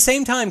 Well, at the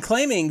same time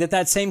claiming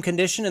that same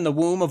condition in the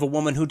womb of a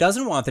woman who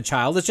doesn't want the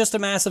child is just a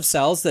mass of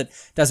cells that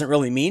doesn't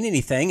really mean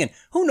anything, and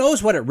who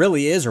knows what it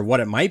really is or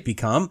what it might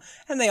become,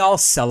 and they all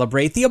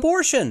celebrate the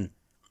abortion.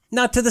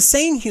 Now, to the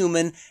sane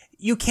human,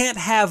 you can't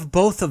have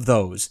both of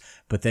those.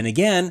 But then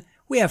again,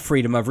 we have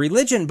freedom of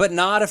religion, but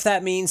not if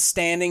that means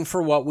standing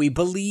for what we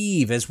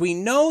believe, as we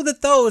know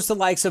that those, the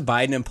likes of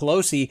Biden and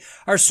Pelosi,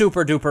 are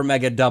super-duper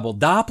mega double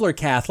Doppler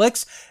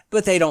Catholics,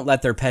 but they don't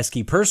let their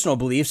pesky personal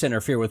beliefs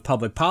interfere with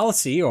public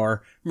policy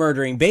or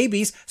murdering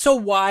babies, so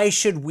why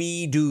should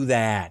we do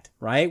that,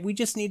 right? We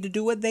just need to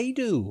do what they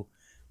do.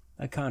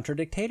 A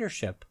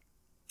contradictatorship.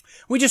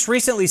 We just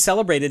recently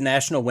celebrated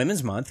National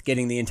Women's Month,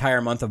 getting the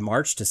entire month of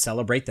March to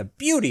celebrate the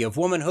beauty of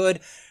womanhood,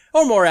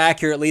 or more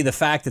accurately, the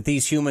fact that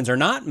these humans are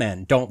not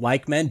men, don't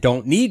like men,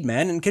 don't need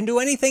men, and can do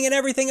anything and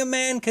everything a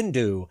man can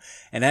do.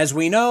 And as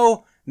we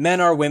know, men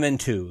are women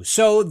too.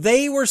 So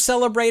they were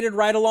celebrated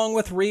right along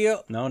with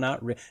can't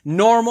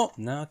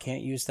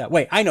use that.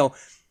 Wait, I know.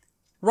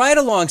 Right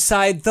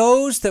alongside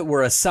those that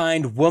were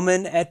assigned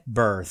woman at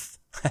birth.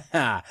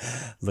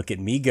 Look at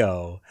me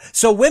go.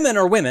 So women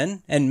are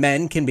women, and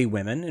men can be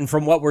women, and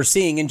from what we're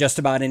seeing in just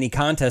about any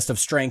contest of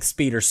strength,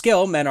 speed, or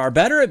skill, men are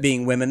better at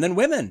being women than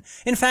women.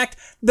 In fact,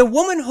 the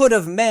womanhood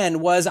of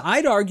men was,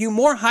 I'd argue,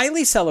 more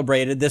highly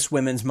celebrated this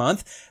Women's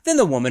Month than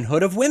the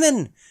womanhood of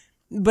women.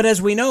 But as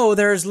we know,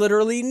 there's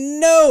literally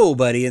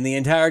nobody in the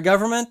entire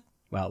government,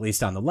 well, at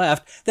least on the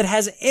left, that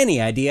has any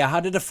idea how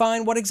to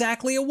define what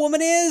exactly a woman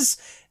is,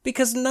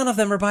 because none of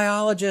them are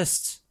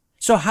biologists.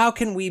 So how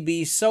can we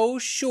be so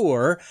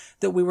sure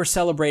that we were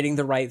celebrating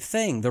the right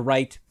thing, the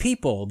right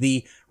people,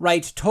 the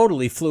right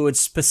totally fluid,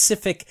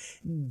 specific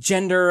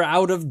gender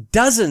out of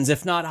dozens,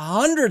 if not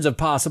hundreds of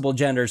possible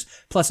genders,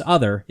 plus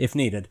other, if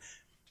needed?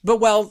 But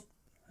well,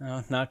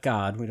 not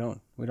God. We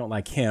don't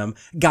like him.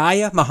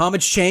 Gaia,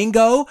 Muhammad,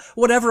 Shango,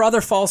 whatever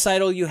other false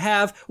idol you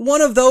have,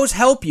 one of those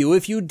help you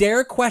if you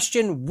dare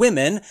question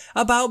women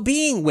about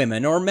being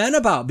women, or men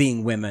about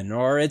being women,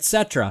 or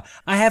etc.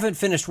 I haven't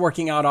finished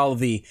working out all of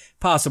the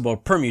possible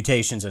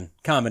permutations and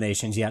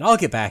combinations yet. I'll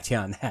get back to you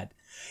on that.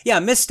 Yeah,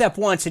 misstep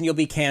once and you'll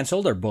be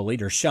canceled or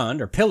bullied or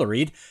shunned or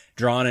pilloried,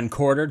 drawn and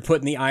quartered,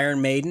 put in the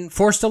Iron Maiden,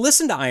 forced to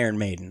listen to Iron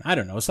Maiden. I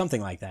don't know,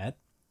 something like that.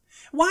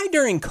 Why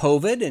during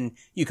COVID, and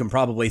you can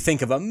probably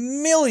think of a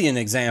million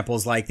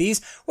examples like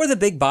these, were the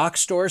big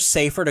box stores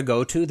safer to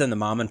go to than the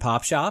mom and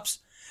pop shops?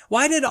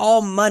 Why did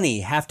all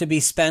money have to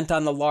be spent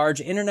on the large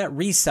internet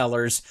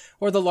resellers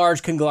or the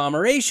large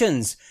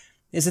conglomerations?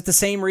 Is it the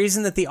same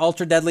reason that the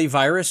ultra-deadly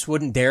virus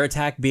wouldn't dare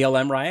attack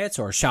BLM riots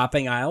or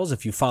shopping aisles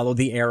if you followed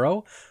the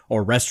arrow,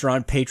 or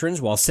restaurant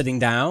patrons while sitting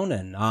down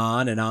and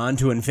on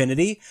to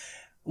infinity?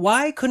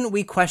 Why couldn't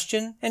we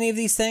question any of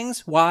these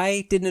things?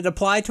 Why didn't it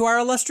apply to our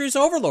illustrious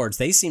overlords?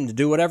 They seemed to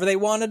do whatever they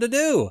wanted to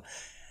do.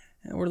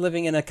 We're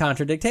living in a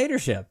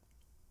contradictatorship.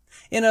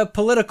 In a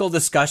political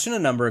discussion a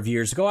number of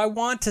years ago, I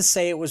want to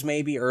say it was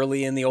maybe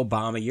early in the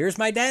Obama years,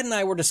 my dad and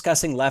I were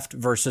discussing left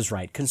versus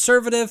right,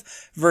 conservative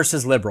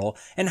versus liberal,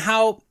 and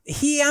how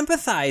he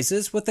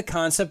empathizes with the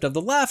concept of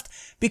the left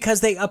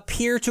because they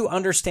appear to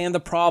understand the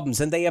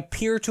problems and they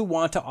appear to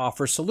want to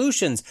offer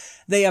solutions.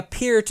 They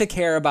appear to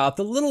care about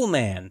the little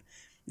man.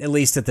 At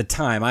least at the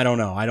time. I don't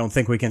know. I don't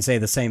think we can say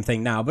the same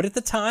thing now. But at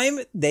the time,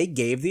 they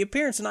gave the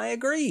appearance, and I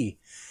agree.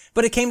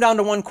 But it came down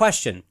to one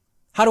question.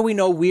 How do we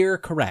know we're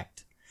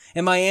correct?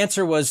 And my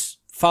answer was,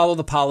 follow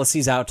the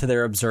policies out to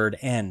their absurd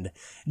end.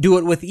 Do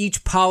it with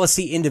each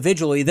policy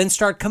individually, then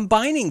start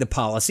combining the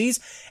policies,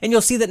 and you'll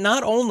see that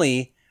not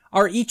only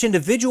are each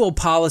individual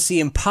policy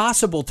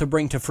impossible to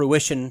bring to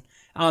fruition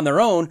on their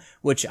own,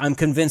 which I'm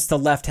convinced the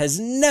left has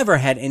never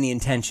had any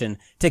intention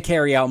to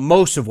carry out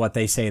most of what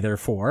they say they're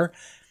for,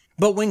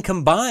 but when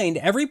combined,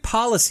 every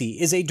policy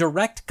is a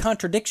direct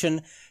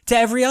contradiction to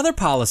every other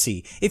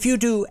policy. If you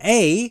do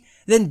A,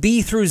 then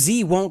B through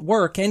Z won't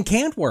work and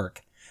can't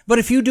work. But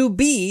if you do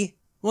B,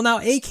 well, now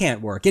A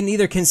can't work, and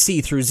neither can C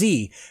through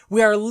Z.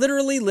 We are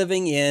literally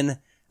living in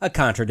a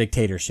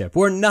contradictatorship,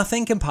 where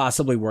nothing can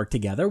possibly work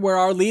together, where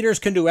our leaders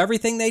can do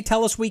everything they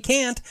tell us we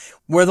can't,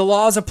 where the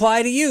laws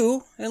apply to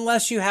you,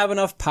 unless you have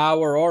enough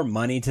power or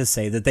money to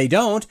say that they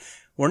don't,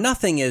 where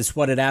nothing is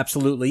what it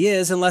absolutely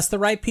is unless the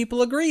right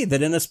people agree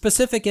that in a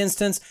specific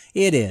instance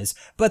it is,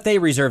 but they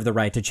reserve the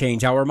right to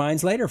change our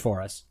minds later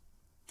for us.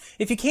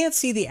 If you can't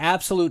see the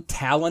absolute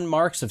talon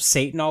marks of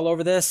Satan all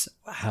over this,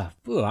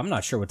 I'm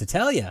not sure what to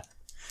tell you.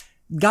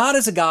 God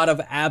is a God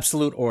of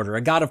absolute order,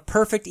 a God of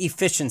perfect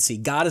efficiency.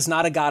 God is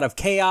not a God of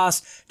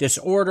chaos,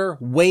 disorder,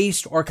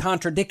 waste, or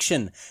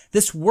contradiction.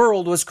 This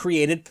world was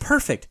created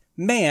perfect.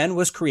 Man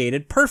was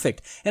created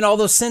perfect. And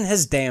although sin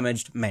has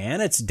damaged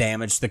man, it's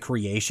damaged the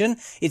creation,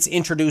 it's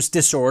introduced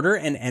disorder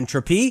and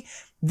entropy,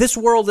 this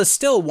world is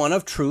still one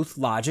of truth,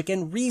 logic,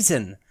 and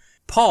reason.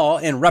 Paul,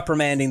 in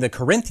reprimanding the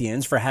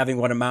Corinthians for having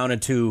what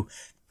amounted to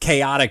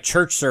chaotic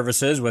church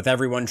services with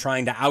everyone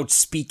trying to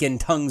outspeak in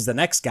tongues the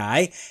next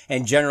guy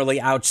and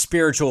generally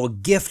out-spiritual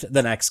gift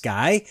the next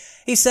guy,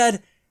 he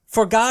said,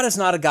 "For God is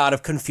not a God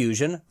of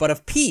confusion, but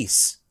of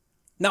peace."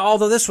 Now,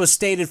 although this was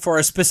stated for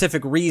a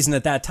specific reason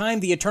at that time,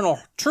 the eternal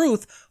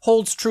truth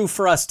holds true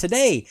for us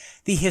today.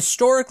 The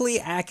historically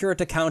accurate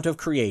account of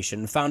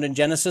creation found in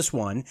Genesis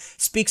 1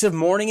 speaks of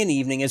morning and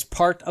evening as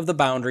part of the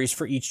boundaries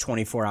for each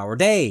 24-hour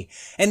day.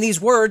 And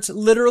these words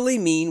literally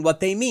mean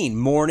what they mean,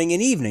 morning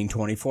and evening,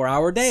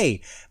 24-hour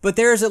day. But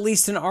there is at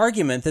least an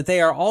argument that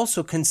they are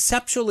also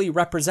conceptually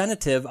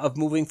representative of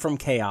moving from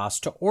chaos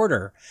to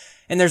order.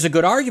 And there's a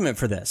good argument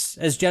for this,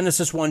 as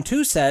Genesis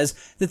 1:2 says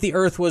that the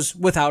earth was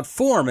without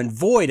form and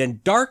void,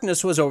 and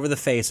darkness was over the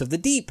face of the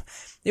deep.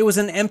 It was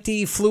an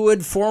empty,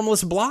 fluid,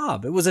 formless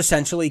blob. It was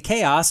essentially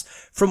chaos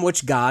from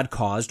which God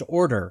caused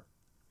order.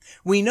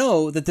 We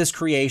know that this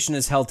creation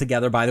is held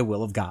together by the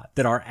will of God,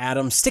 that our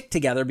atoms stick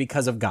together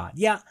because of God.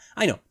 Yeah,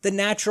 I know, the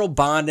natural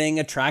bonding,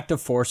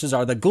 attractive forces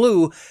are the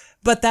glue,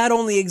 but that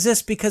only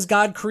exists because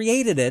God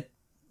created it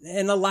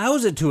and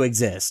allows it to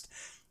exist.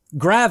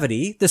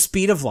 Gravity, the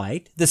speed of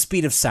light, the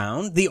speed of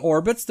sound, the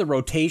orbits, the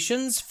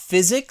rotations,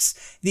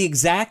 physics, the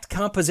exact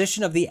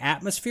composition of the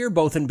atmosphere,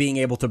 both in being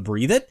able to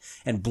breathe it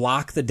and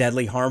block the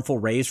deadly harmful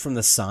rays from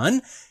the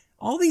sun,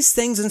 all these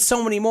things and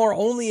so many more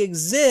only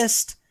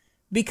exist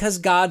because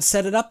God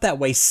set it up that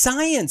way.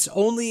 Science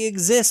only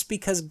exists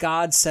because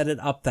God set it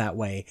up that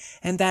way.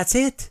 And that's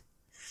it.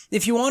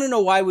 If you want to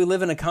know why we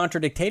live in a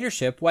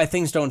contradictatorship, why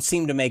things don't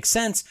seem to make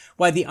sense,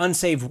 why the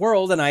unsaved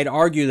world, and I'd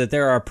argue that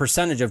there are a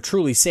percentage of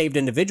truly saved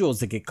individuals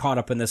that get caught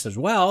up in this as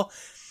well,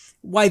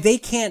 why they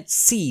can't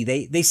see,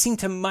 they seem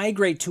to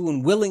migrate to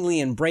and willingly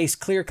embrace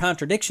clear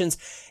contradictions,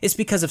 is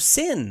because of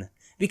sin.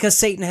 Because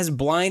Satan has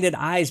blinded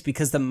eyes,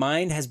 because the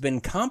mind has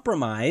been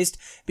compromised,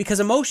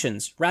 because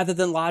emotions, rather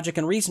than logic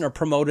and reason, are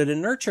promoted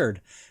and nurtured.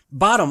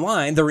 Bottom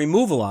line, the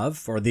removal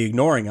of, or the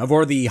ignoring of,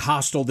 or the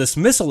hostile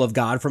dismissal of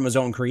God from his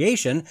own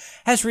creation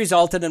has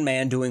resulted in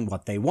man doing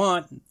what they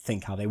want,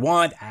 think how they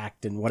want,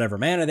 act in whatever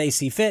manner they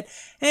see fit,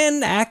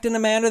 and act in a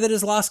manner that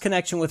has lost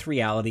connection with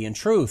reality and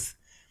truth.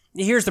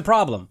 Here's the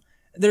problem.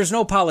 There's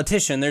no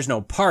politician, there's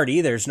no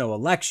party, there's no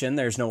election,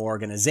 there's no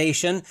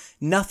organization.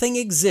 Nothing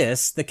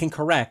exists that can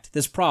correct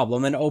this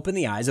problem and open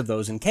the eyes of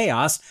those in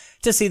chaos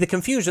to see the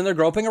confusion they're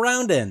groping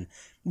around in.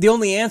 The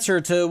only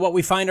answer to what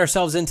we find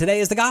ourselves in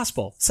today is the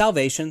gospel,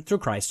 salvation through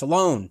Christ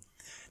alone.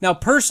 Now,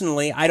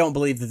 personally, I don't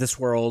believe that this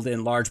world,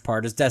 in large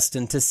part, is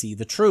destined to see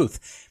the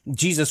truth.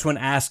 Jesus, when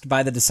asked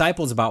by the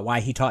disciples about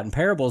why he taught in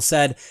parables,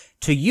 said,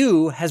 "To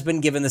you has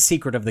been given the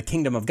secret of the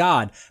kingdom of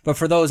God, but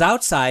for those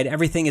outside,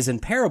 everything is in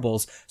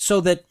parables, so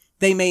that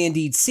they may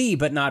indeed see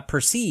but not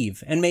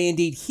perceive, and may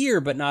indeed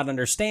hear but not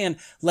understand,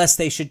 lest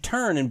they should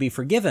turn and be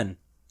forgiven."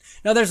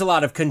 Now, there's a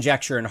lot of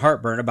conjecture and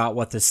heartburn about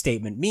what this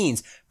statement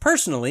means.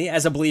 Personally,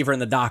 as a believer in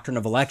the doctrine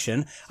of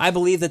election, I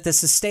believe that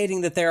this is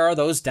stating that there are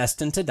those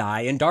destined to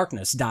die in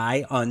darkness,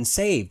 die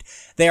unsaved.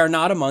 They are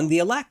not among the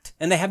elect,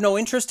 and they have no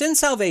interest in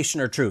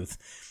salvation or truth.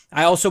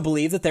 I also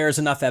believe that there is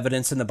enough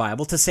evidence in the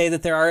Bible to say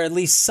that there are at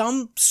least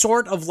some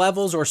sort of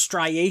levels or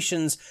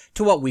striations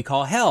to what we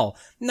call hell.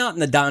 Not in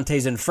the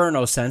Dante's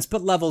Inferno sense,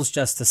 but levels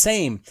just the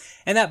same.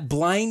 And that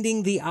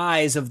blinding the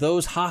eyes of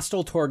those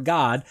hostile toward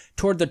God,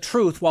 toward the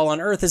truth while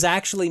on earth, is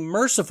actually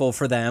merciful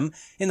for them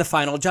in the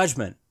final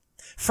judgment.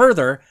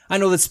 Further, I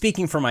know that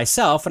speaking for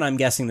myself, and I'm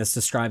guessing this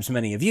describes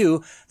many of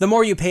you, the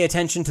more you pay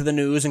attention to the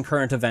news and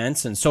current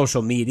events and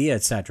social media,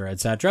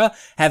 etc.,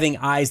 having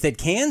eyes that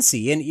can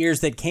see and ears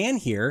that can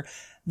hear,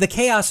 the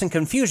chaos and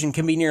confusion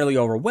can be nearly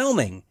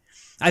overwhelming.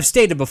 I've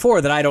stated before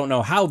that I don't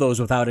know how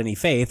those without any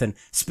faith, and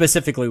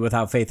specifically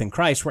without faith in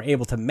Christ, were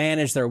able to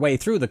manage their way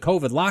through the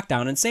COVID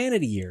lockdown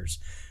insanity years.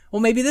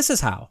 Well, maybe this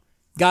is how.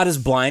 God has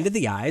blinded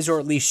the eyes, or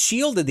at least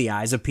shielded the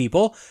eyes of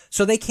people,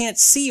 so they can't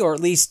see, or at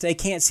least they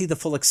can't see the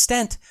full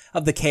extent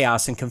of the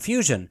chaos and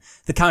confusion,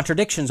 the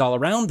contradictions all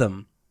around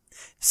them.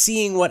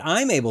 Seeing what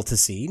I'm able to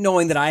see,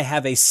 knowing that I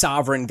have a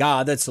sovereign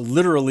God that's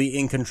literally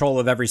in control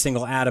of every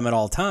single atom at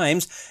all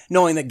times,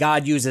 knowing that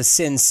God uses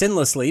sin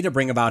sinlessly to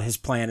bring about his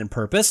plan and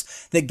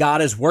purpose, that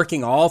God is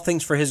working all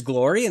things for his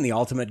glory and the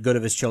ultimate good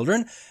of his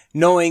children,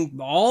 knowing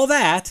all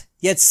that,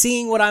 yet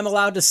seeing what I'm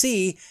allowed to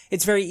see,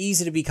 it's very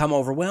easy to become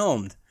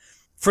overwhelmed.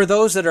 For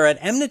those that are at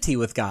enmity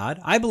with God,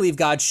 I believe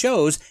God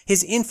shows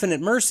his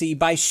infinite mercy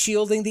by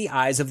shielding the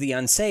eyes of the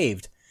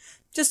unsaved.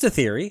 Just a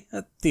theory,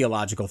 a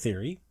theological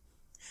theory.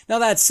 Now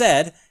that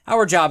said,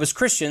 our job as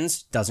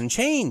Christians doesn't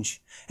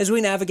change. As we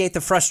navigate the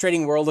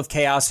frustrating world of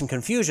chaos and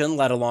confusion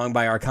led along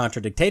by our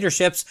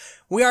contradictatorships,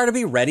 we are to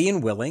be ready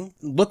and willing,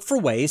 look for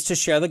ways to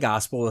share the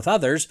gospel with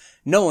others,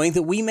 knowing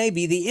that we may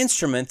be the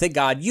instrument that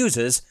God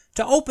uses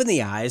to open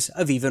the eyes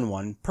of even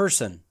one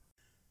person.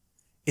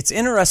 It's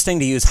interesting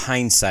to use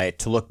hindsight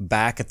to look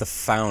back at the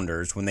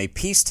founders when they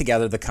pieced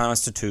together the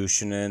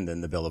Constitution and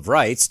then the Bill of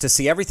Rights to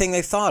see everything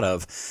they thought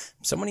of.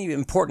 So many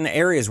important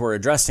areas were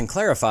addressed and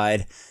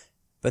clarified,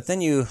 but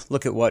then you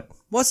look at what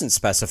wasn't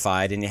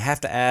specified and you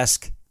have to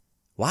ask,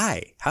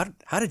 why?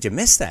 How did you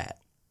miss that?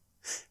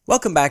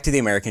 Welcome back to the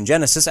American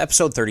Genesis,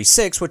 episode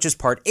 36, which is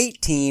part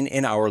 18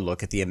 in our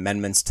look at the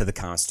amendments to the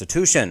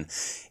Constitution.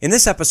 In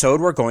this episode,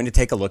 we're going to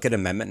take a look at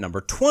amendment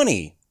number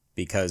 20,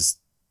 because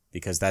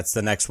that's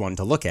the next one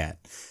to look at.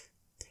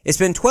 It's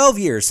been 12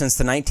 years since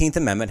the 19th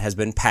Amendment has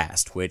been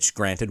passed, which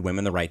granted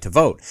women the right to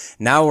vote.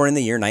 Now we're in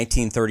the year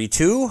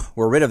 1932.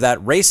 We're rid of that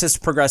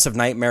racist progressive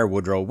nightmare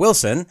Woodrow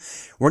Wilson.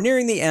 We're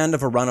nearing the end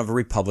of a run of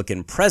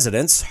Republican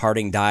presidents.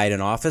 Harding died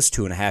in office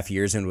 2.5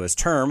 years into his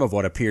term of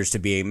what appears to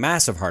be a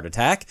massive heart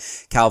attack.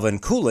 Calvin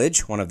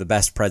Coolidge, one of the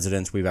best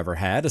presidents we've ever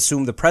had,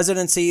 assumed the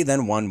presidency,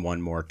 then won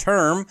one more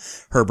term.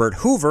 Herbert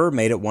Hoover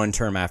made it one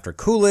term after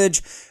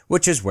Coolidge,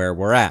 which is where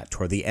we're at,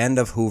 toward the end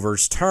of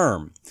Hoover's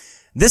term.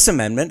 This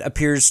amendment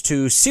appears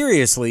to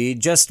seriously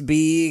just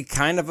be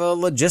kind of a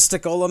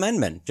logistical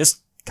amendment,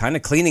 just kind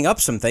of cleaning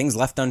up some things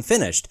left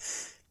unfinished.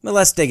 But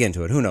let's dig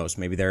into it. Who knows?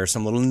 Maybe there are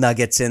some little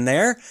nuggets in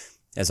there.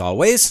 As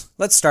always,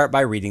 let's start by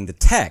reading the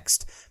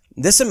text.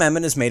 This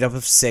amendment is made up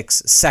of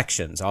 6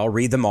 sections. I'll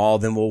read them all,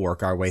 then we'll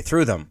work our way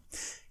through them.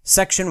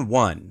 Section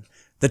 1.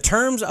 The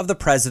terms of the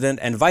President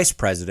and Vice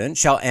President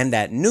shall end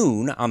at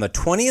noon on the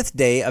 20th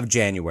day of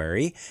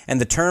January, and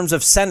the terms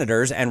of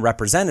Senators and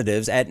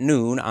Representatives at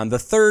noon on the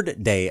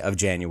 3rd day of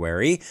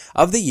January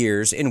of the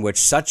years in which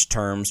such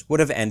terms would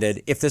have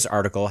ended if this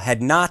article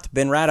had not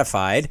been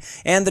ratified,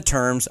 and the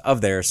terms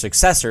of their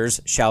successors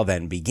shall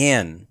then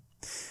begin.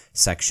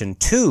 Section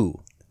 2.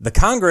 The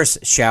Congress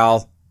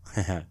shall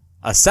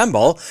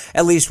assemble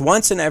at least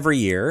once in every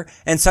year,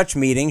 and such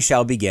meetings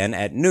shall begin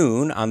at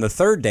noon on the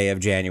 3rd day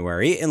of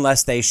January,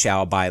 unless they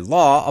shall by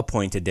law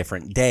appoint a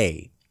different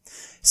day.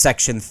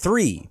 Section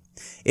 3.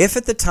 If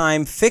at the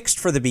time fixed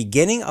for the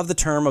beginning of the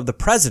term of the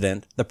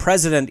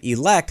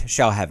President-elect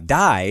shall have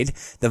died,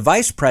 the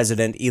Vice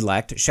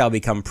President-elect shall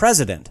become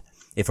President.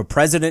 If a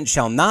president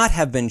shall not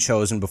have been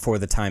chosen before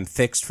the time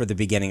fixed for the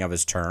beginning of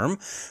his term,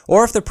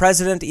 or if the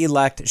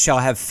president-elect shall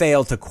have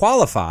failed to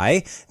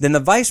qualify, then the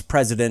vice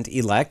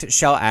president-elect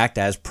shall act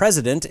as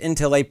president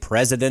until a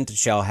president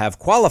shall have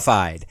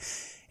qualified.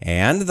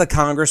 And the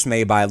Congress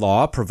may by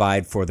law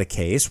provide for the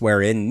case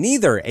wherein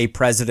neither a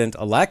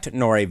president-elect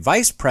nor a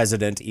vice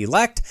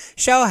president-elect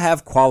shall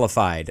have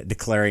qualified,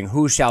 declaring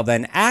who shall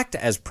then act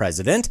as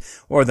president,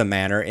 or the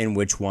manner in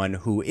which one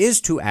who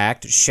is to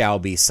act shall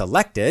be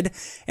selected,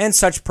 and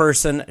such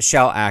person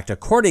shall act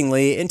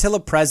accordingly until a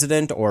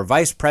president or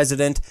vice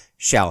president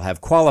shall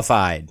have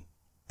qualified.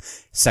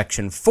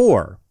 Section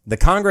 4. The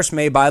Congress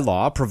may by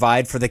law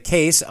provide for the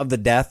case of the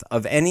death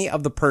of any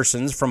of the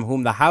persons from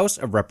whom the House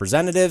of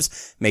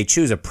Representatives may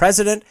choose a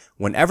president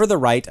whenever the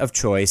right of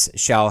choice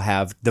shall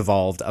have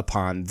devolved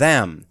upon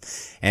them,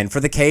 and for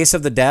the case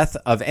of the death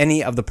of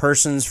any of the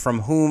persons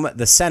from whom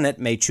the Senate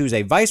may choose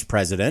a vice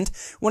president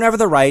whenever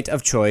the right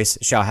of choice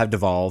shall have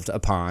devolved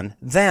upon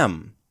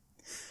them.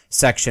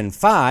 Section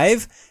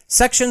 5.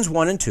 Sections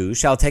 1 and 2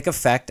 shall take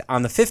effect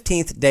on the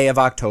 15th day of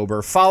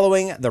October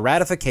following the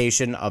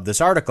ratification of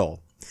this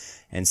article.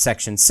 And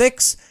Section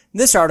 6,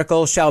 this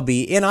article shall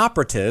be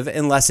inoperative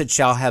unless it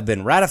shall have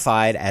been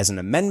ratified as an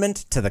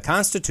amendment to the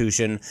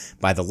Constitution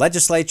by the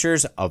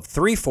legislatures of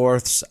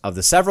 3/4 of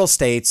the several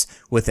states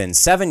within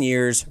 7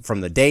 years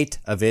from the date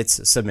of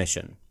its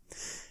submission.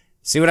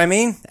 See what I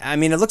mean?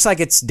 It looks like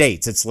it's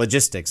dates, it's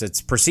logistics,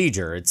 it's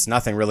procedure. It's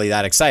nothing really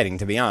that exciting,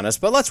 to be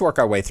honest, but let's work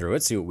our way through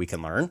it, see what we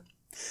can learn.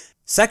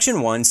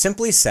 Section 1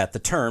 simply set the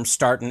term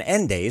start and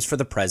end days for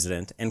the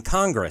President and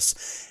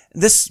Congress.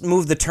 This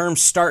moved the term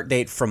start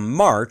date from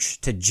March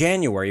to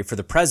January for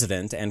the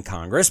President and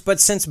Congress,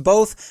 but since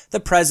both the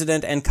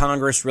President and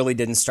Congress really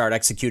didn't start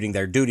executing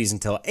their duties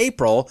until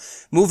April,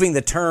 moving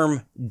the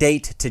term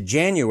date to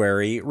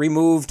January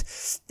removed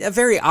a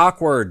very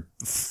awkward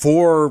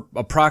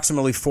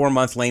approximately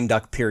 4-month lame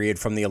duck period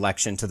from the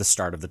election to the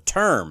start of the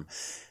term.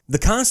 The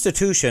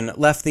Constitution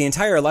left the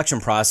entire election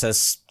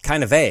process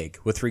kind of vague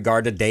with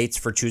regard to dates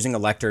for choosing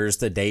electors,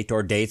 the date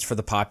or dates for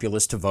the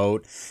populace to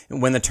vote,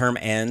 when the term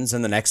ends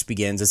and the next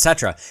begins,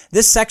 etc.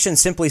 This section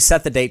simply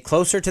set the date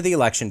closer to the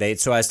election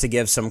date so as to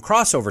give some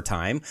crossover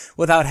time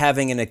without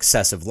having an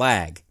excessive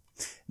lag.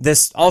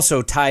 This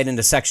also tied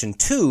into Section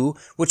 2,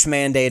 which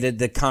mandated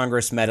that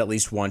Congress met at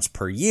least once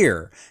per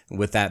year,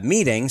 with that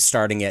meeting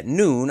starting at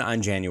noon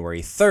on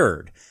January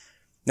 3rd.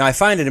 Now, I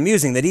find it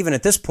amusing that even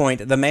at this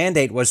point, the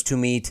mandate was to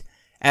meet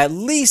at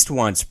least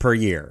once per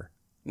year.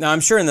 Now, I'm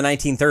sure in the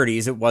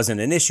 1930s it wasn't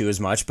an issue as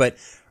much, but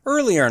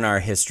earlier in our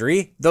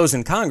history, those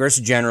in Congress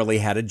generally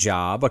had a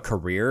job, a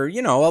career,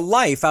 a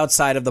life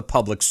outside of the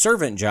public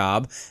servant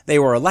job they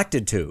were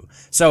elected to.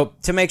 So,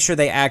 to make sure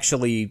they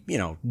actually,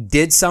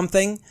 did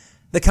something,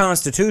 the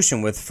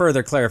Constitution, with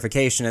further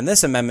clarification in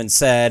this amendment,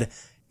 said,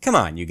 come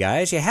on, you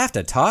guys, you have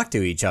to talk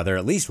to each other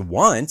at least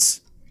once.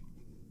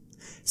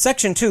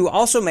 Section 2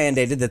 also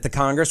mandated that the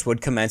Congress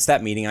would commence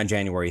that meeting on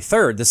January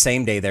 3rd, the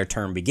same day their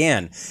term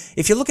began.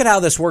 If you look at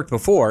how this worked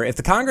before, if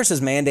the Congress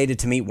is mandated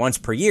to meet once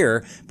per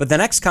year, but the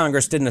next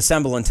Congress didn't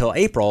assemble until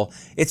April,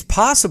 it's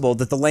possible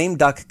that the lame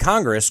duck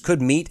Congress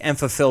could meet and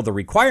fulfill the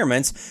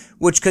requirements,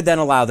 which could then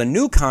allow the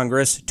new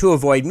Congress to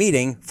avoid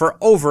meeting for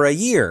over a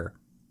year.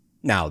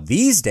 Now,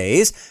 these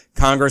days,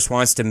 Congress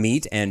wants to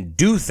meet and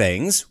do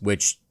things,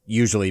 which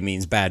usually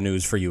means bad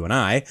news for you and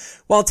I,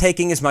 while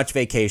taking as much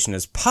vacation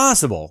as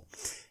possible.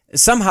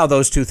 Somehow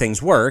those two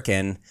things work,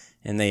 and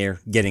they are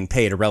getting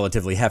paid a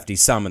relatively hefty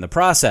sum in the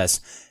process.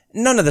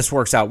 None of this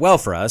works out well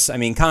for us.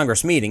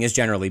 Congress meeting is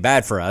generally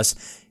bad for us.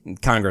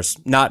 Congress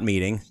not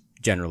meeting,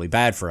 generally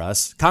bad for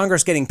us.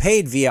 Congress getting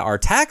paid via our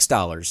tax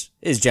dollars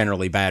is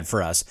generally bad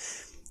for us.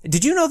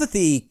 Did you know that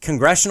the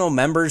congressional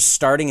members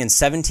starting in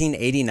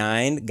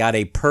 1789 got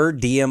a per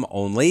diem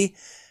only?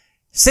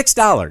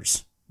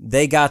 $6.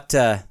 They got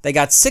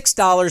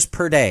 $6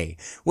 per day,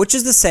 which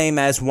is the same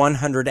as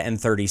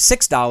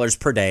 $136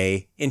 per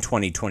day in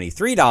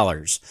 2023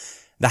 dollars.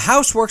 The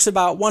House works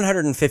about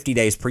 150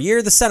 days per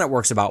year. The Senate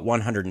works about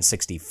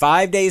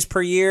 165 days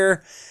per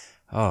year.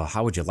 Oh,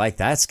 how would you like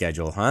that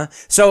schedule, huh?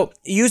 So,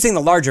 using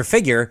the larger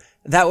figure,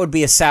 that would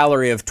be a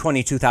salary of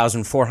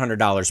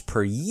 $22,400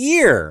 per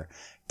year,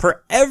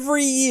 per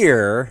every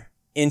year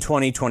in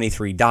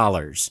 2023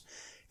 dollars.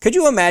 Could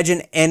you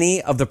imagine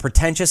any of the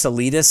pretentious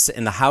elitists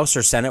in the House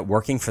or Senate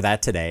working for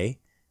that today?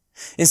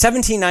 In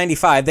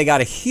 1795, they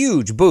got a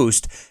huge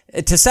boost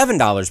to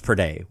 $7 per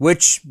day,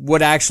 which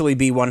would actually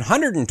be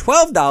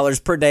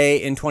 $112 per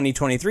day in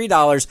 2023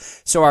 dollars,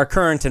 so our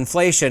current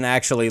inflation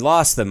actually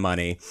lost them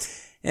money.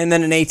 And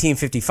then in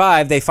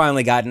 1855, they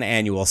finally got an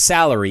annual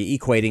salary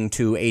equating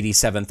to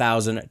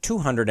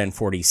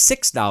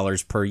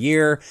 $87,246 per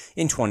year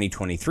in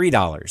 2023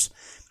 dollars.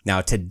 Now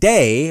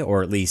today,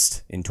 or at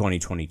least in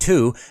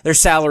 2022, their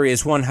salary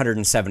is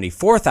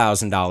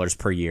 $174,000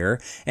 per year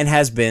and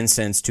has been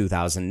since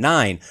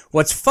 2009.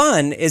 What's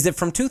fun is that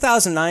from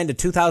 2009 to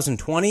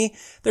 2020,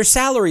 their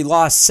salary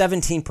lost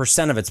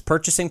 17% of its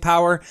purchasing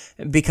power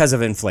because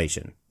of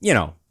inflation.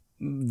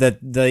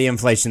 The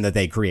inflation that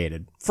they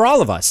created for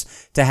all of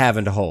us to have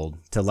and to hold,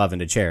 to love and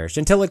to cherish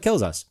until it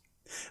kills us.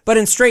 But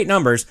in straight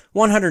numbers,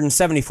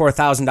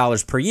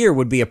 $174,000 per year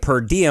would be a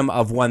per diem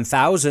of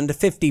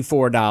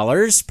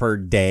 $1,054 per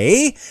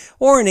day,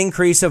 or an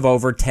increase of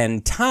over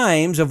 10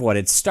 times of what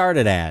it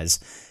started as.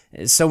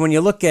 So when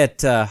you look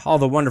at all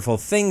the wonderful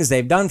things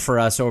they've done for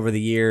us over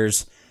the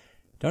years,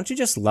 don't you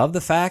just love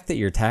the fact that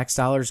your tax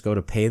dollars go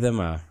to pay them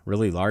a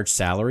really large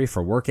salary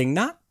for working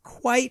not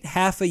quite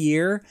half a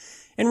year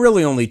and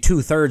really only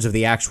 2/3 of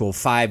the actual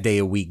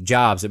 5-day-a-week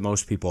jobs that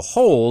most people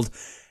hold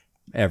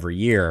every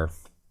year?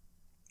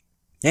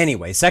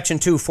 Anyway, Section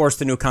 2 forced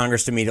the new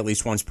Congress to meet at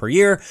least once per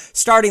year,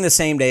 starting the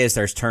same day as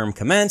their term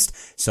commenced,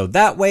 so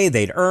that way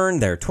they'd earn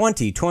their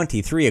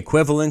 2023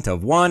 equivalent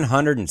of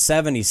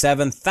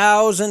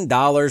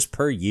 $177,000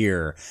 per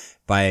year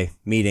by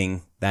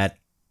meeting that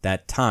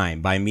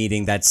time, by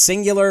meeting that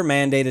singular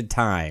mandated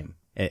time,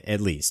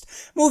 at least.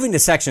 Moving to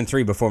Section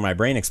 3 before my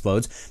brain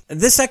explodes,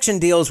 this section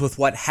deals with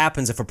what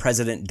happens if a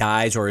president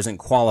dies or isn't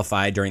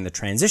qualified during the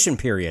transition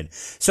period.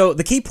 So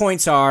the key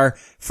points are,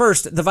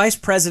 first, the vice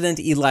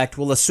president-elect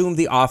will assume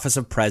the office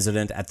of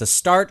president at the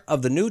start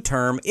of the new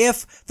term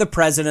if the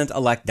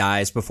president-elect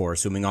dies before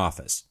assuming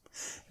office.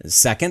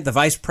 Second, the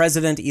vice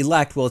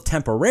president-elect will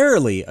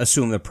temporarily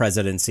assume the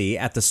presidency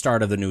at the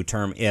start of the new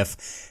term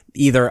if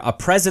either a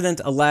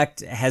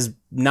president-elect has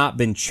not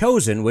been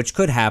chosen, which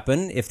could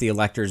happen if the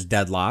elector's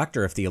deadlocked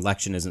or if the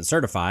election isn't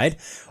certified,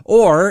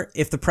 or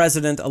if the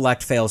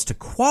president-elect fails to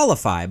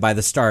qualify by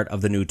the start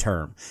of the new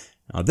term.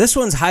 Now, this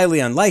one's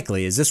highly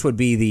unlikely, as this would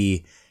be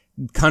the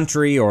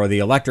country or the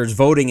electors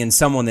voting in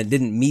someone that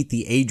didn't meet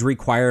the age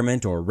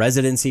requirement or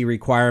residency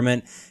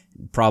requirement.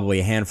 Probably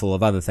a handful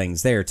of other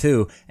things there,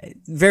 too.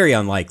 Very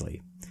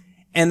unlikely.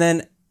 And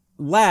then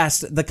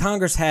last, the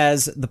Congress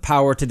has the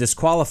power to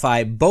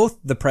disqualify both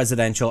the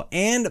presidential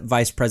and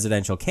vice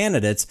presidential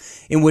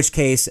candidates, in which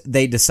case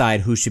they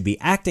decide who should be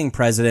acting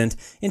president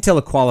until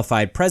a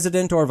qualified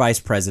president or vice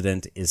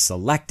president is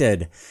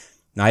selected.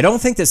 Now, I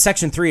don't think that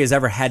Section 3 has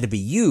ever had to be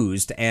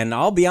used, and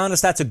I'll be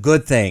honest, that's a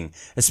good thing,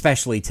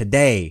 especially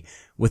today.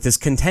 With as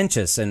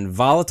contentious and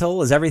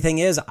volatile as everything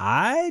is,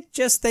 I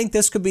just think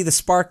this could be the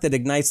spark that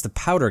ignites the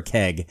powder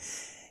keg.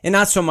 And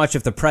not so much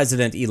if the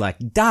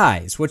president-elect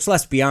dies, which,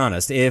 let's be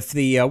honest, if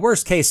the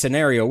worst-case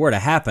scenario were to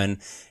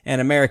happen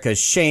and America's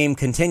shame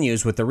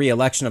continues with the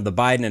re-election of the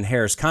Biden and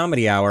Harris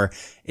Comedy Hour,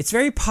 it's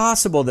very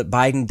possible that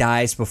Biden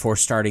dies before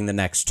starting the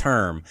next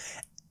term.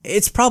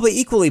 It's probably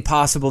equally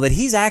possible that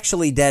he's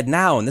actually dead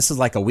now, and this is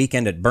like a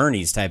Weekend at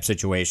Bernie's type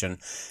situation.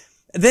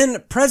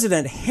 Then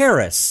President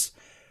Harris.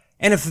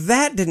 And if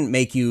that didn't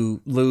make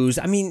you lose,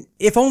 I mean,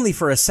 if only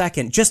for a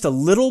second, just a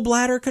little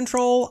bladder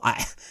control,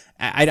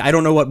 I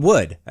don't know what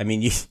would. I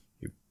mean, you're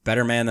a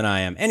better man than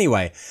I am.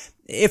 Anyway,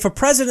 if a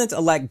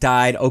president-elect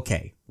died,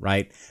 okay,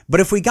 right? But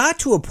if we got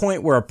to a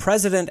point where a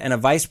president and a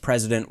vice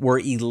president were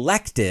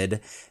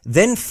elected,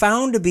 then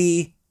found to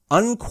be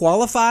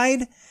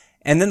unqualified,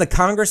 and then the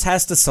Congress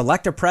has to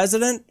select a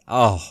president,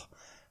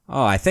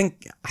 I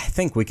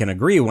think we can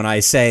agree when I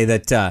say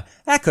that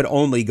that could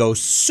only go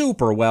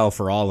super well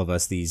for all of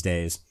us these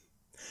days.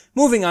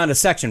 Moving on to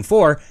Section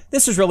 4,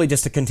 this is really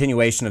just a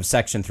continuation of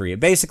Section 3. It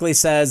basically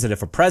says that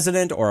if a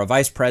president or a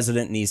vice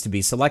president needs to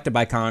be selected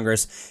by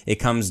Congress, it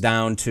comes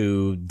down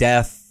to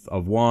death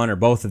of one or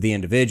both of the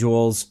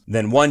individuals.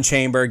 Then one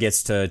chamber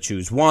gets to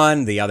choose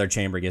one, the other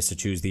chamber gets to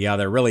choose the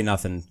other. Really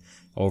nothing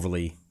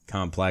overly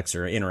complex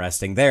or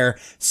interesting there.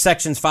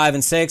 Sections 5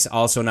 and 6,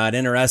 also not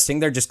interesting.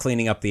 They're just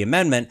cleaning up the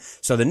amendment.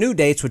 So the new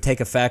dates would take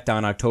effect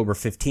on October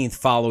 15th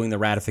following the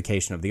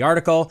ratification of the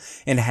article,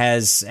 and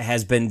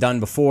has been done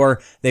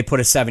before. They put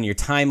a 7-year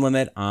time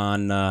limit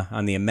on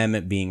the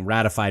amendment being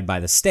ratified by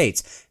the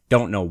states.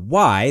 Don't know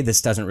why.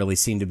 This doesn't really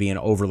seem to be an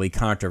overly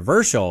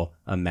controversial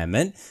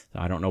amendment.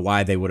 I don't know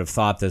why they would have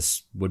thought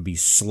this would be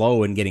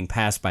slow in getting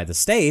passed by the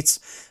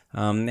states.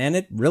 And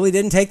it really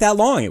didn't take that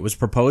long. It was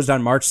proposed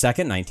on March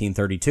 2nd,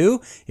 1932.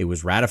 It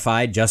was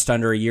ratified just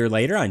under a year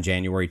later on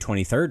January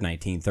 23rd,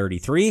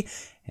 1933.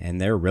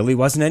 And there really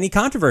wasn't any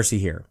controversy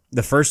here.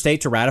 The first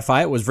state to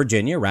ratify it was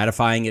Virginia,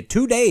 ratifying it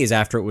 2 days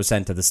after it was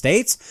sent to the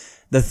states.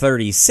 The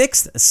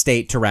 36th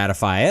state to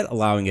ratify it,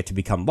 allowing it to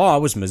become law,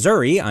 was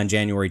Missouri on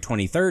January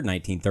 23rd,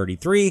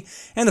 1933.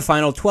 And the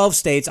final 12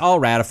 states all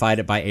ratified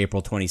it by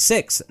April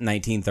 26,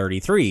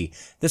 1933.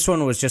 This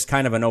one was just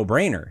kind of a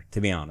no-brainer, to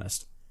be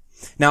honest.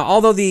 Now,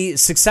 although the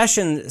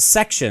succession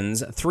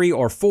sections 3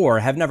 or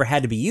 4 have never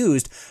had to be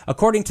used,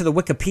 according to the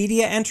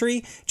Wikipedia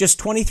entry, just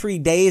 23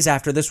 days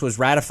after this was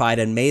ratified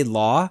and made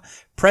law,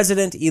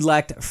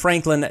 President-elect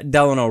Franklin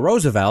Delano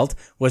Roosevelt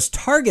was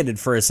targeted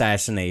for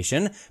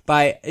assassination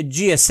by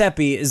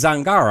Giuseppe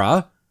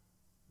Zangara.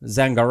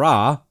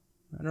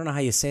 I don't know how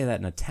you say that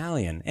in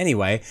Italian.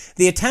 Anyway,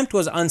 the attempt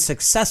was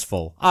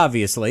unsuccessful,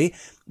 obviously,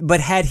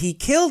 but had he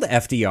killed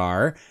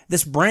FDR,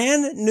 this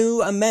brand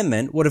new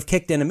amendment would have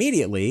kicked in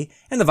immediately,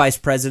 and the vice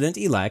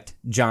president-elect,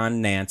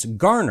 John Nance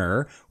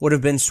Garner, would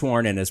have been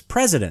sworn in as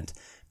president.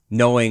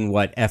 Knowing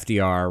what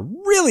FDR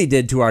really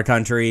did to our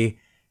country,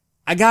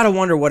 I gotta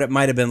wonder what it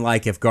might have been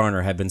like if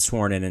Garner had been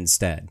sworn in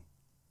instead.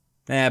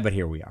 But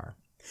here we are.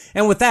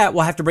 And with that,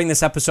 we'll have to bring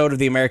this episode of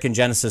the American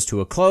Genesis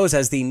to a close,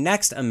 as the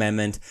next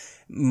amendment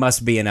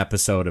must be an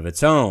episode of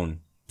its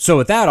own. So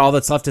with that, all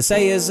that's left to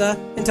say is,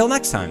 until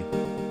next time.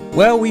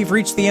 Well, we've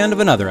reached the end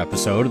of another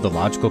episode of the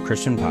Logical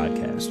Christian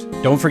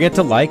Podcast. Don't forget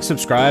to like,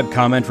 subscribe,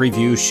 comment,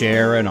 review,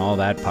 share, and all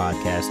that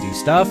podcasty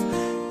stuff.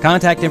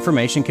 Contact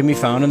information can be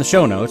found in the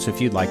show notes if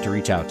you'd like to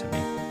reach out to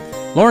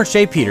me. Lawrence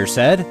J. Peters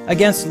said,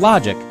 "Against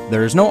logic,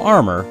 there is no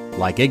armor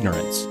like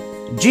ignorance."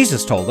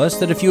 Jesus told us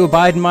that if you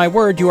abide in my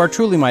word, you are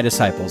truly my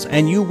disciples,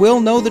 and you will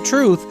know the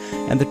truth,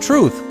 and the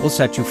truth will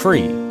set you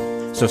free.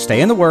 So stay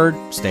in the word,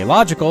 stay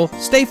logical,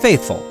 stay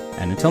faithful,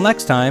 and until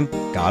next time,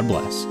 God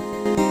bless.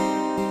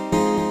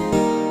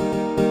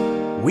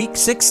 Week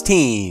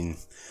 16.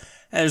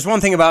 There's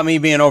one thing about me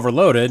being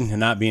overloaded and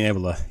not being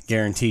able to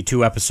guarantee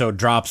 2 episode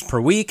drops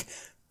per week.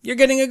 You're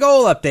getting a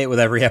goal update with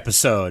every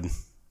episode.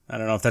 I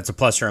don't know if that's a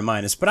plus or a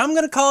minus, but I'm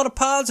going to call it a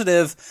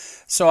positive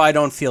so I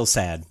don't feel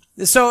sad.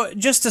 So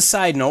just a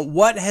side note,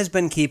 what has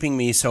been keeping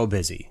me so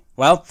busy?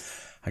 Well,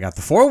 I got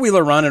the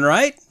 4-wheeler running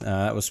right.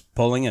 I was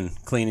pulling and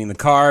cleaning the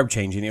carb,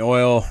 changing the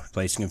oil,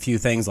 replacing a few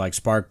things like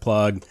spark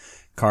plug,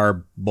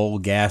 carb bowl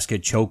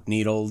gasket, choke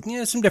needle,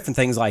 some different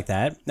things like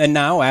that. And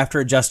now, after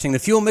adjusting the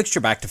fuel mixture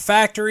back to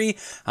factory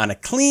on a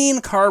clean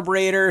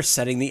carburetor,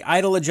 setting the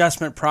idle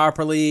adjustment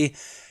properly,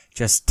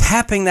 just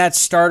tapping that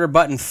starter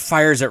button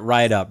fires it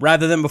right up,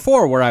 rather than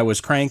before where I was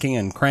cranking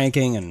and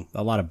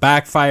a lot of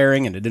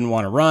backfiring and it didn't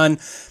want to run.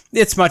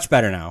 It's much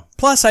better now.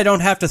 Plus, I don't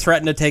have to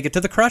threaten to take it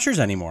to the crushers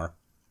anymore.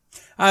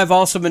 I've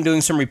also been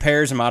doing some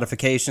repairs and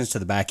modifications to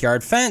the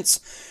backyard fence,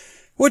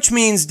 which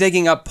means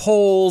digging up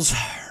poles,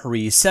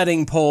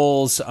 resetting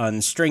poles,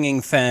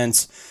 unstringing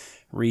fence,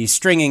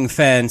 restringing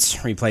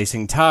fence,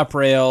 replacing top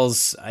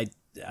rails. I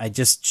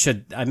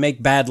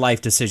make bad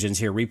life decisions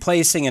here,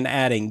 replacing and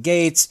adding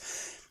gates.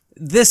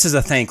 This is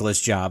a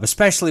thankless job,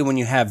 especially when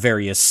you have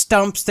various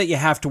stumps that you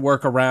have to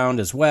work around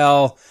as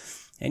well.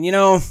 And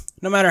no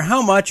matter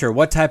how much or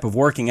what type of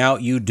working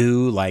out you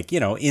do, like,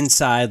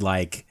 inside,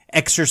 like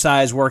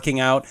exercise working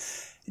out,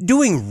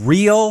 doing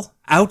real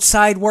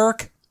outside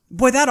work,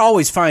 boy, that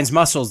always finds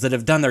muscles that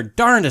have done their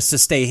darndest to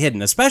stay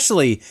hidden,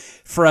 especially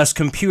for us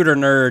computer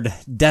nerd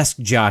desk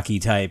jockey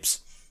types.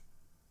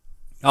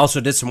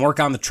 Also did some work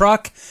on the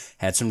truck,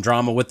 had some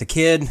drama with the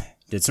kid,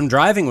 did some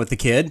driving with the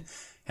kid,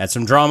 had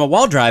some drama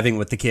while driving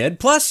with the kid,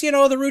 plus,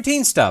 the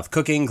routine stuff,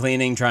 cooking,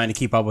 cleaning, trying to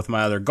keep up with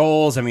my other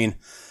goals. I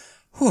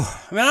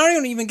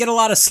don't even get a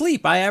lot of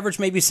sleep. I average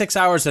maybe 6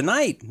 hours a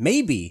night,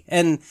 maybe.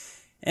 And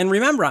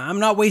remember, I'm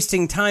not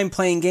wasting time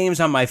playing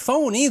games on my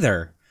phone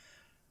either.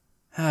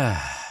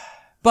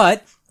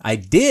 But I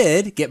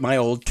did get my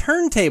old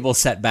turntable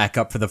set back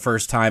up for the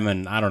first time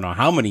in I don't know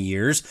how many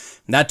years.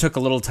 And that took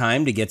a little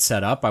time to get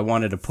set up. I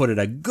wanted to put it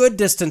a good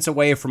distance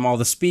away from all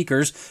the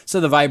speakers so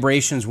the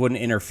vibrations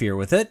wouldn't interfere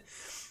with it.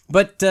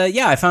 But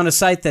I found a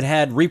site that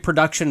had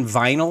reproduction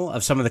vinyl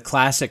of some of the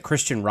classic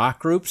Christian rock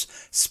groups.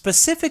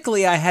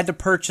 Specifically, I had to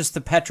purchase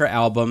the Petra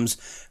albums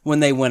when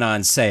they went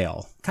on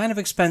sale. Kind of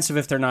expensive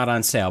if they're not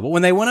on sale. But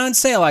when they went on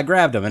sale, I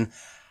grabbed them. And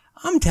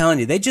I'm telling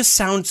you, they just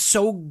sound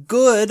so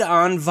good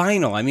on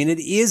vinyl. It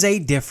is a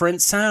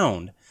different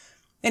sound.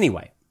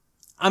 Anyway,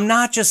 I'm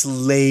not just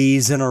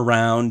lazing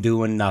around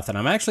doing nothing.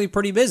 I'm actually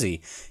pretty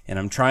busy. And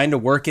I'm trying to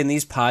work in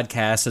these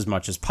podcasts as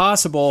much as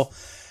possible.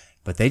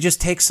 But they just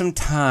take some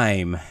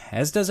time,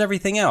 as does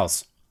everything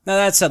else. Now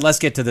that said, let's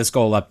get to this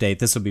goal update.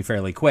 This will be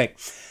fairly quick.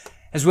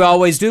 As we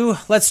always do,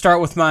 let's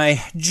start with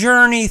my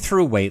journey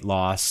through weight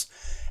loss.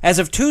 As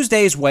of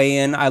Tuesday's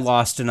weigh-in, I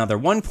lost another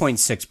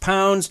 1.6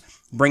 pounds,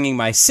 bringing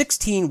my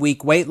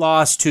 16-week weight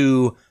loss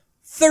to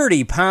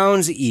 30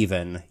 pounds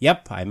even.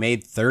 Yep, I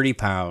made 30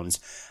 pounds.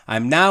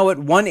 I'm now at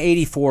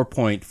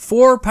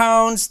 184.4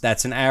 pounds.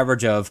 That's an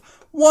average of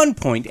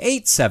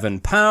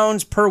 1.87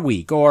 pounds per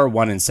week, or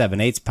 1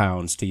 7/8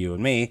 pounds to you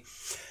and me.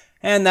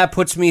 And that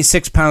puts me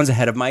 6 pounds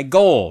ahead of my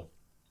goal.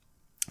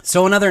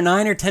 So another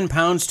 9 or 10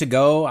 pounds to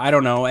go, I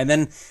don't know, and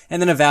then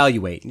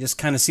evaluate and just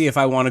kind of see if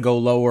I want to go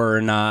lower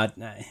or not.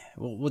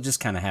 We'll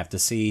just kind of have to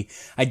see.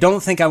 I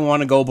don't think I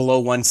want to go below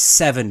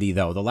 170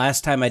 though. The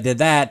last time I did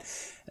that,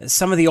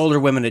 some of the older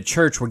women at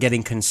church were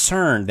getting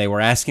concerned. They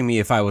were asking me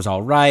if I was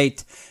all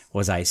right,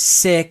 was I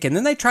sick, and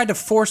then they tried to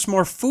force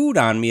more food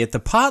on me at the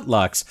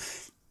potlucks.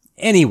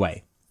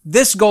 Anyway,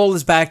 this goal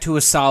is back to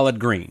a solid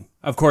green.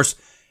 Of course,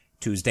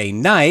 Tuesday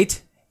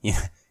night,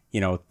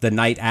 the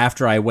night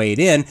after I weighed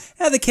in,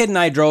 the kid and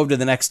I drove to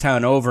the next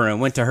town over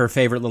and went to her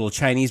favorite little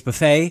Chinese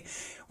buffet,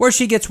 where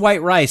she gets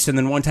white rice and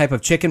then one type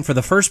of chicken for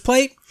the first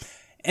plate,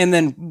 and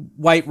then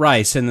white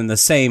rice and then the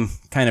same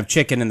kind of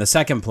chicken in the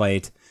second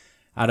plate.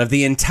 Out of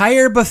the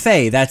entire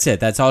buffet, that's it.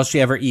 That's all she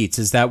ever eats,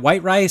 is that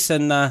white rice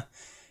and the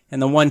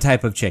one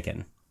type of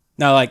chicken.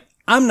 Now,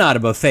 I'm not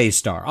a buffet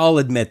star. I'll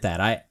admit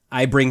that.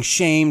 I bring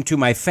shame to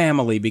my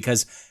family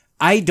because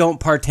I don't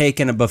partake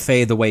in a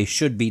buffet the way it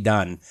should be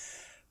done.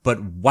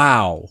 But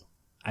wow.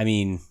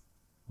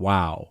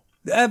 Wow.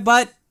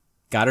 But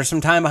got her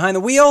some time behind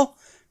the wheel.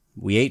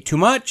 We ate too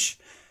much.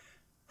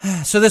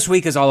 So this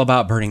week is all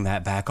about burning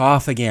that back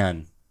off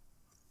again.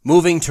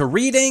 Moving to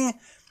reading.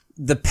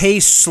 The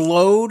pace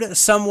slowed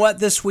somewhat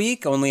this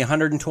week, only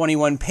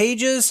 121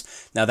 pages.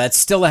 Now that's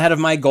still ahead of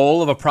my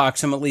goal of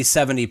approximately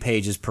 70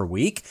 pages per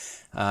week.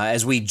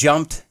 As we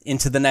jumped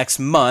into the next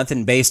month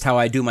and based how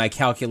I do my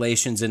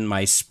calculations in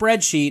my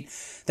spreadsheet,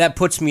 that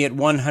puts me at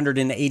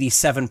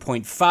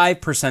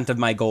 187.5% of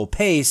my goal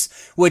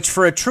pace, which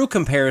for a true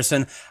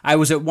comparison, I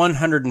was at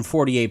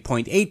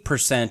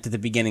 148.8% at the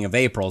beginning of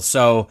April.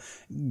 So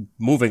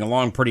moving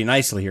along pretty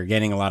nicely here,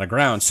 gaining a lot of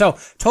ground. So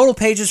total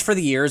pages for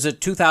the year is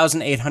at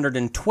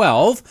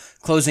 2,812,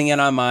 closing in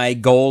on my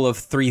goal of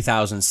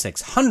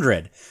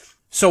 3,600.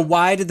 So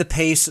why did the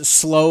pace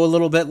slow a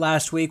little bit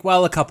last week?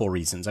 Well, a couple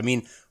reasons. I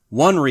mean,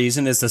 one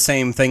reason is the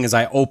same thing as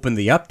I opened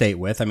the update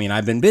with. I mean,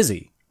 I've been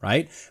busy,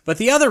 right? But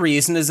the other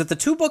reason is that the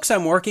 2 books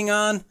I'm working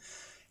on,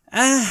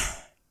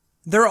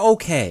 they're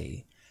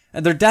okay.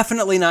 They're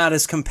definitely not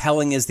as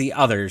compelling as the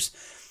others.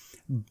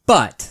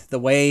 But the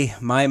way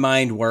my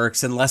mind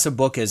works, unless a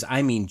book is,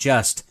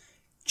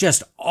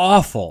 just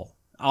awful,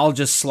 I'll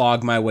just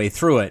slog my way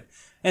through it.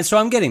 And so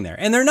I'm getting there.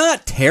 And they're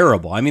not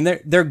terrible. I mean,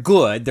 they're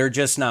good. They're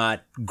just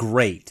not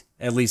great,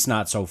 at least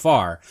not so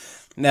far.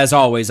 And as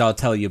always, I'll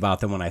tell you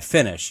about them when I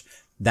finish.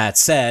 That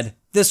said,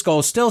 this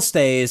goal still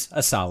stays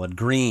a solid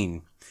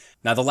green.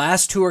 Now, the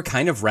last 2 are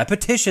kind of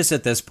repetitious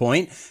at this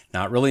point.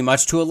 Not really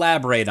much to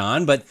elaborate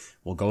on, but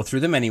we'll go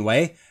through them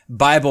anyway.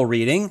 Bible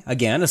reading,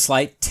 again, a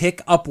slight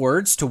tick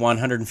upwards to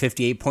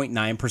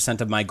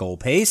 158.9% of my goal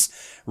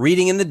pace.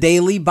 Reading in the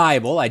daily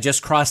Bible, I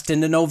just crossed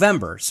into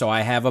November, so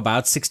I have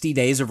about 60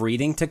 days of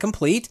reading to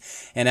complete.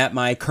 And at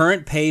my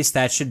current pace,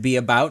 that should be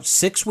about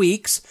 6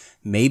 weeks,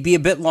 maybe a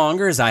bit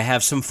longer as I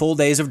have some full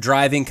days of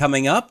driving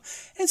coming up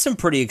and some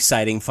pretty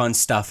exciting fun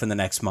stuff in the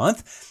next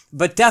month.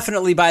 But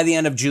definitely by the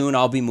end of June,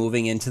 I'll be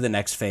moving into the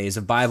next phase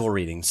of Bible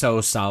reading. So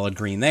solid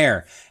green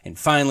there. And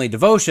finally,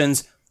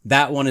 devotions.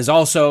 That one is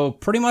also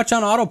pretty much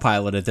on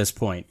autopilot at this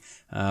point.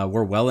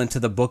 We're well into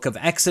the book of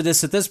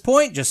Exodus at this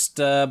point, just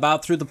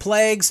about through the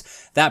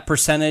plagues. That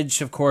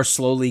percentage, of course,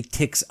 slowly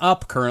ticks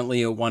up,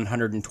 currently at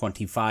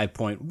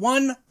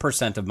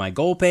 125.1% of my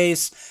goal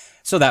pace.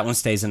 So that one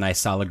stays a nice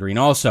solid green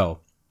also.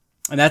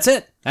 And that's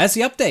it. That's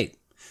the update.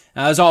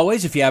 As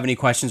always, if you have any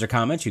questions or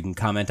comments, you can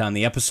comment on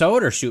the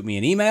episode or shoot me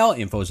an email.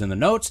 Info's in the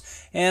notes.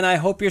 And I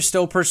hope you're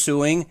still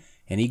pursuing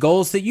any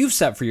goals that you've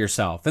set for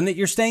yourself and that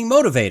you're staying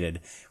motivated,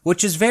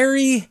 which is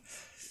very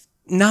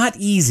not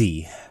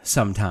easy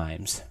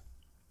sometimes.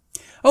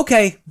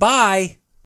 Okay, bye.